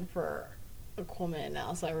been done for a cool minute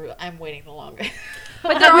now, so I'm waiting the longest.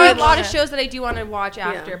 But there are a lot of shows that I do want to watch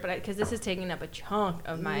after, but because this is taking up a chunk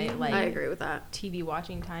of my I agree with that. TV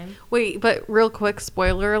watching time. Wait, but real quick,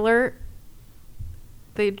 spoiler alert.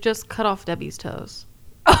 They just cut off Debbie's toes.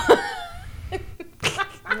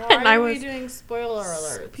 Why are we doing spoiler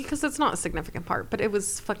alerts? Because it's not a significant part, but it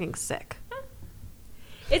was fucking sick.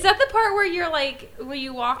 Is that the part where you're like, when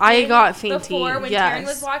you walked I in got fainty before when Taryn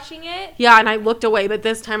was watching it? Yeah, and I looked away, but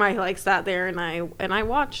this time I like sat there and I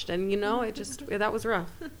watched, and it just that was rough.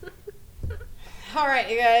 All right,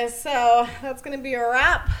 you guys. So that's gonna be a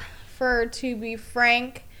wrap for To Be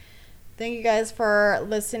Frank. Thank you guys for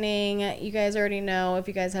listening. You guys already know if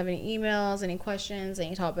you guys have any emails, any questions,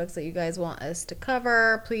 any topics that you guys want us to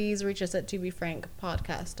cover, please reach us at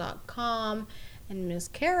tobefrankpodcast.com. And Miss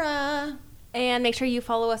Kara. And make sure you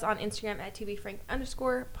follow us on Instagram at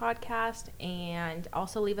tobefrank_podcast, and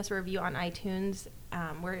also leave us a review on iTunes,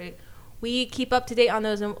 where we keep up to date on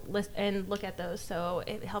those and look at those. So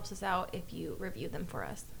it helps us out if you review them for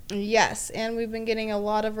us. Yes, and we've been getting a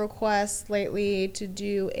lot of requests lately to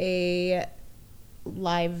do a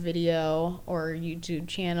live video or YouTube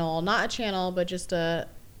channel, not a channel, but just a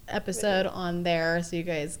episode on there so you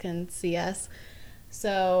guys can see us.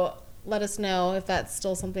 So let us know if that's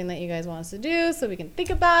still something that you guys want us to do so we can think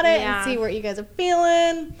about it and see what you guys are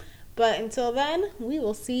feeling. But until then, we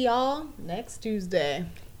will see y'all next Tuesday.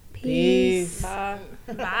 Peace. Bye.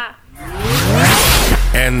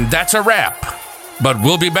 And that's a wrap. But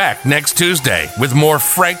we'll be back next Tuesday with more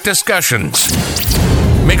frank discussions.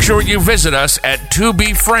 Make sure you visit us at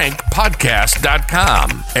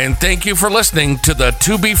tobefrankpodcast.com. And thank you for listening to the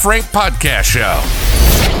To Be Frank Podcast Show.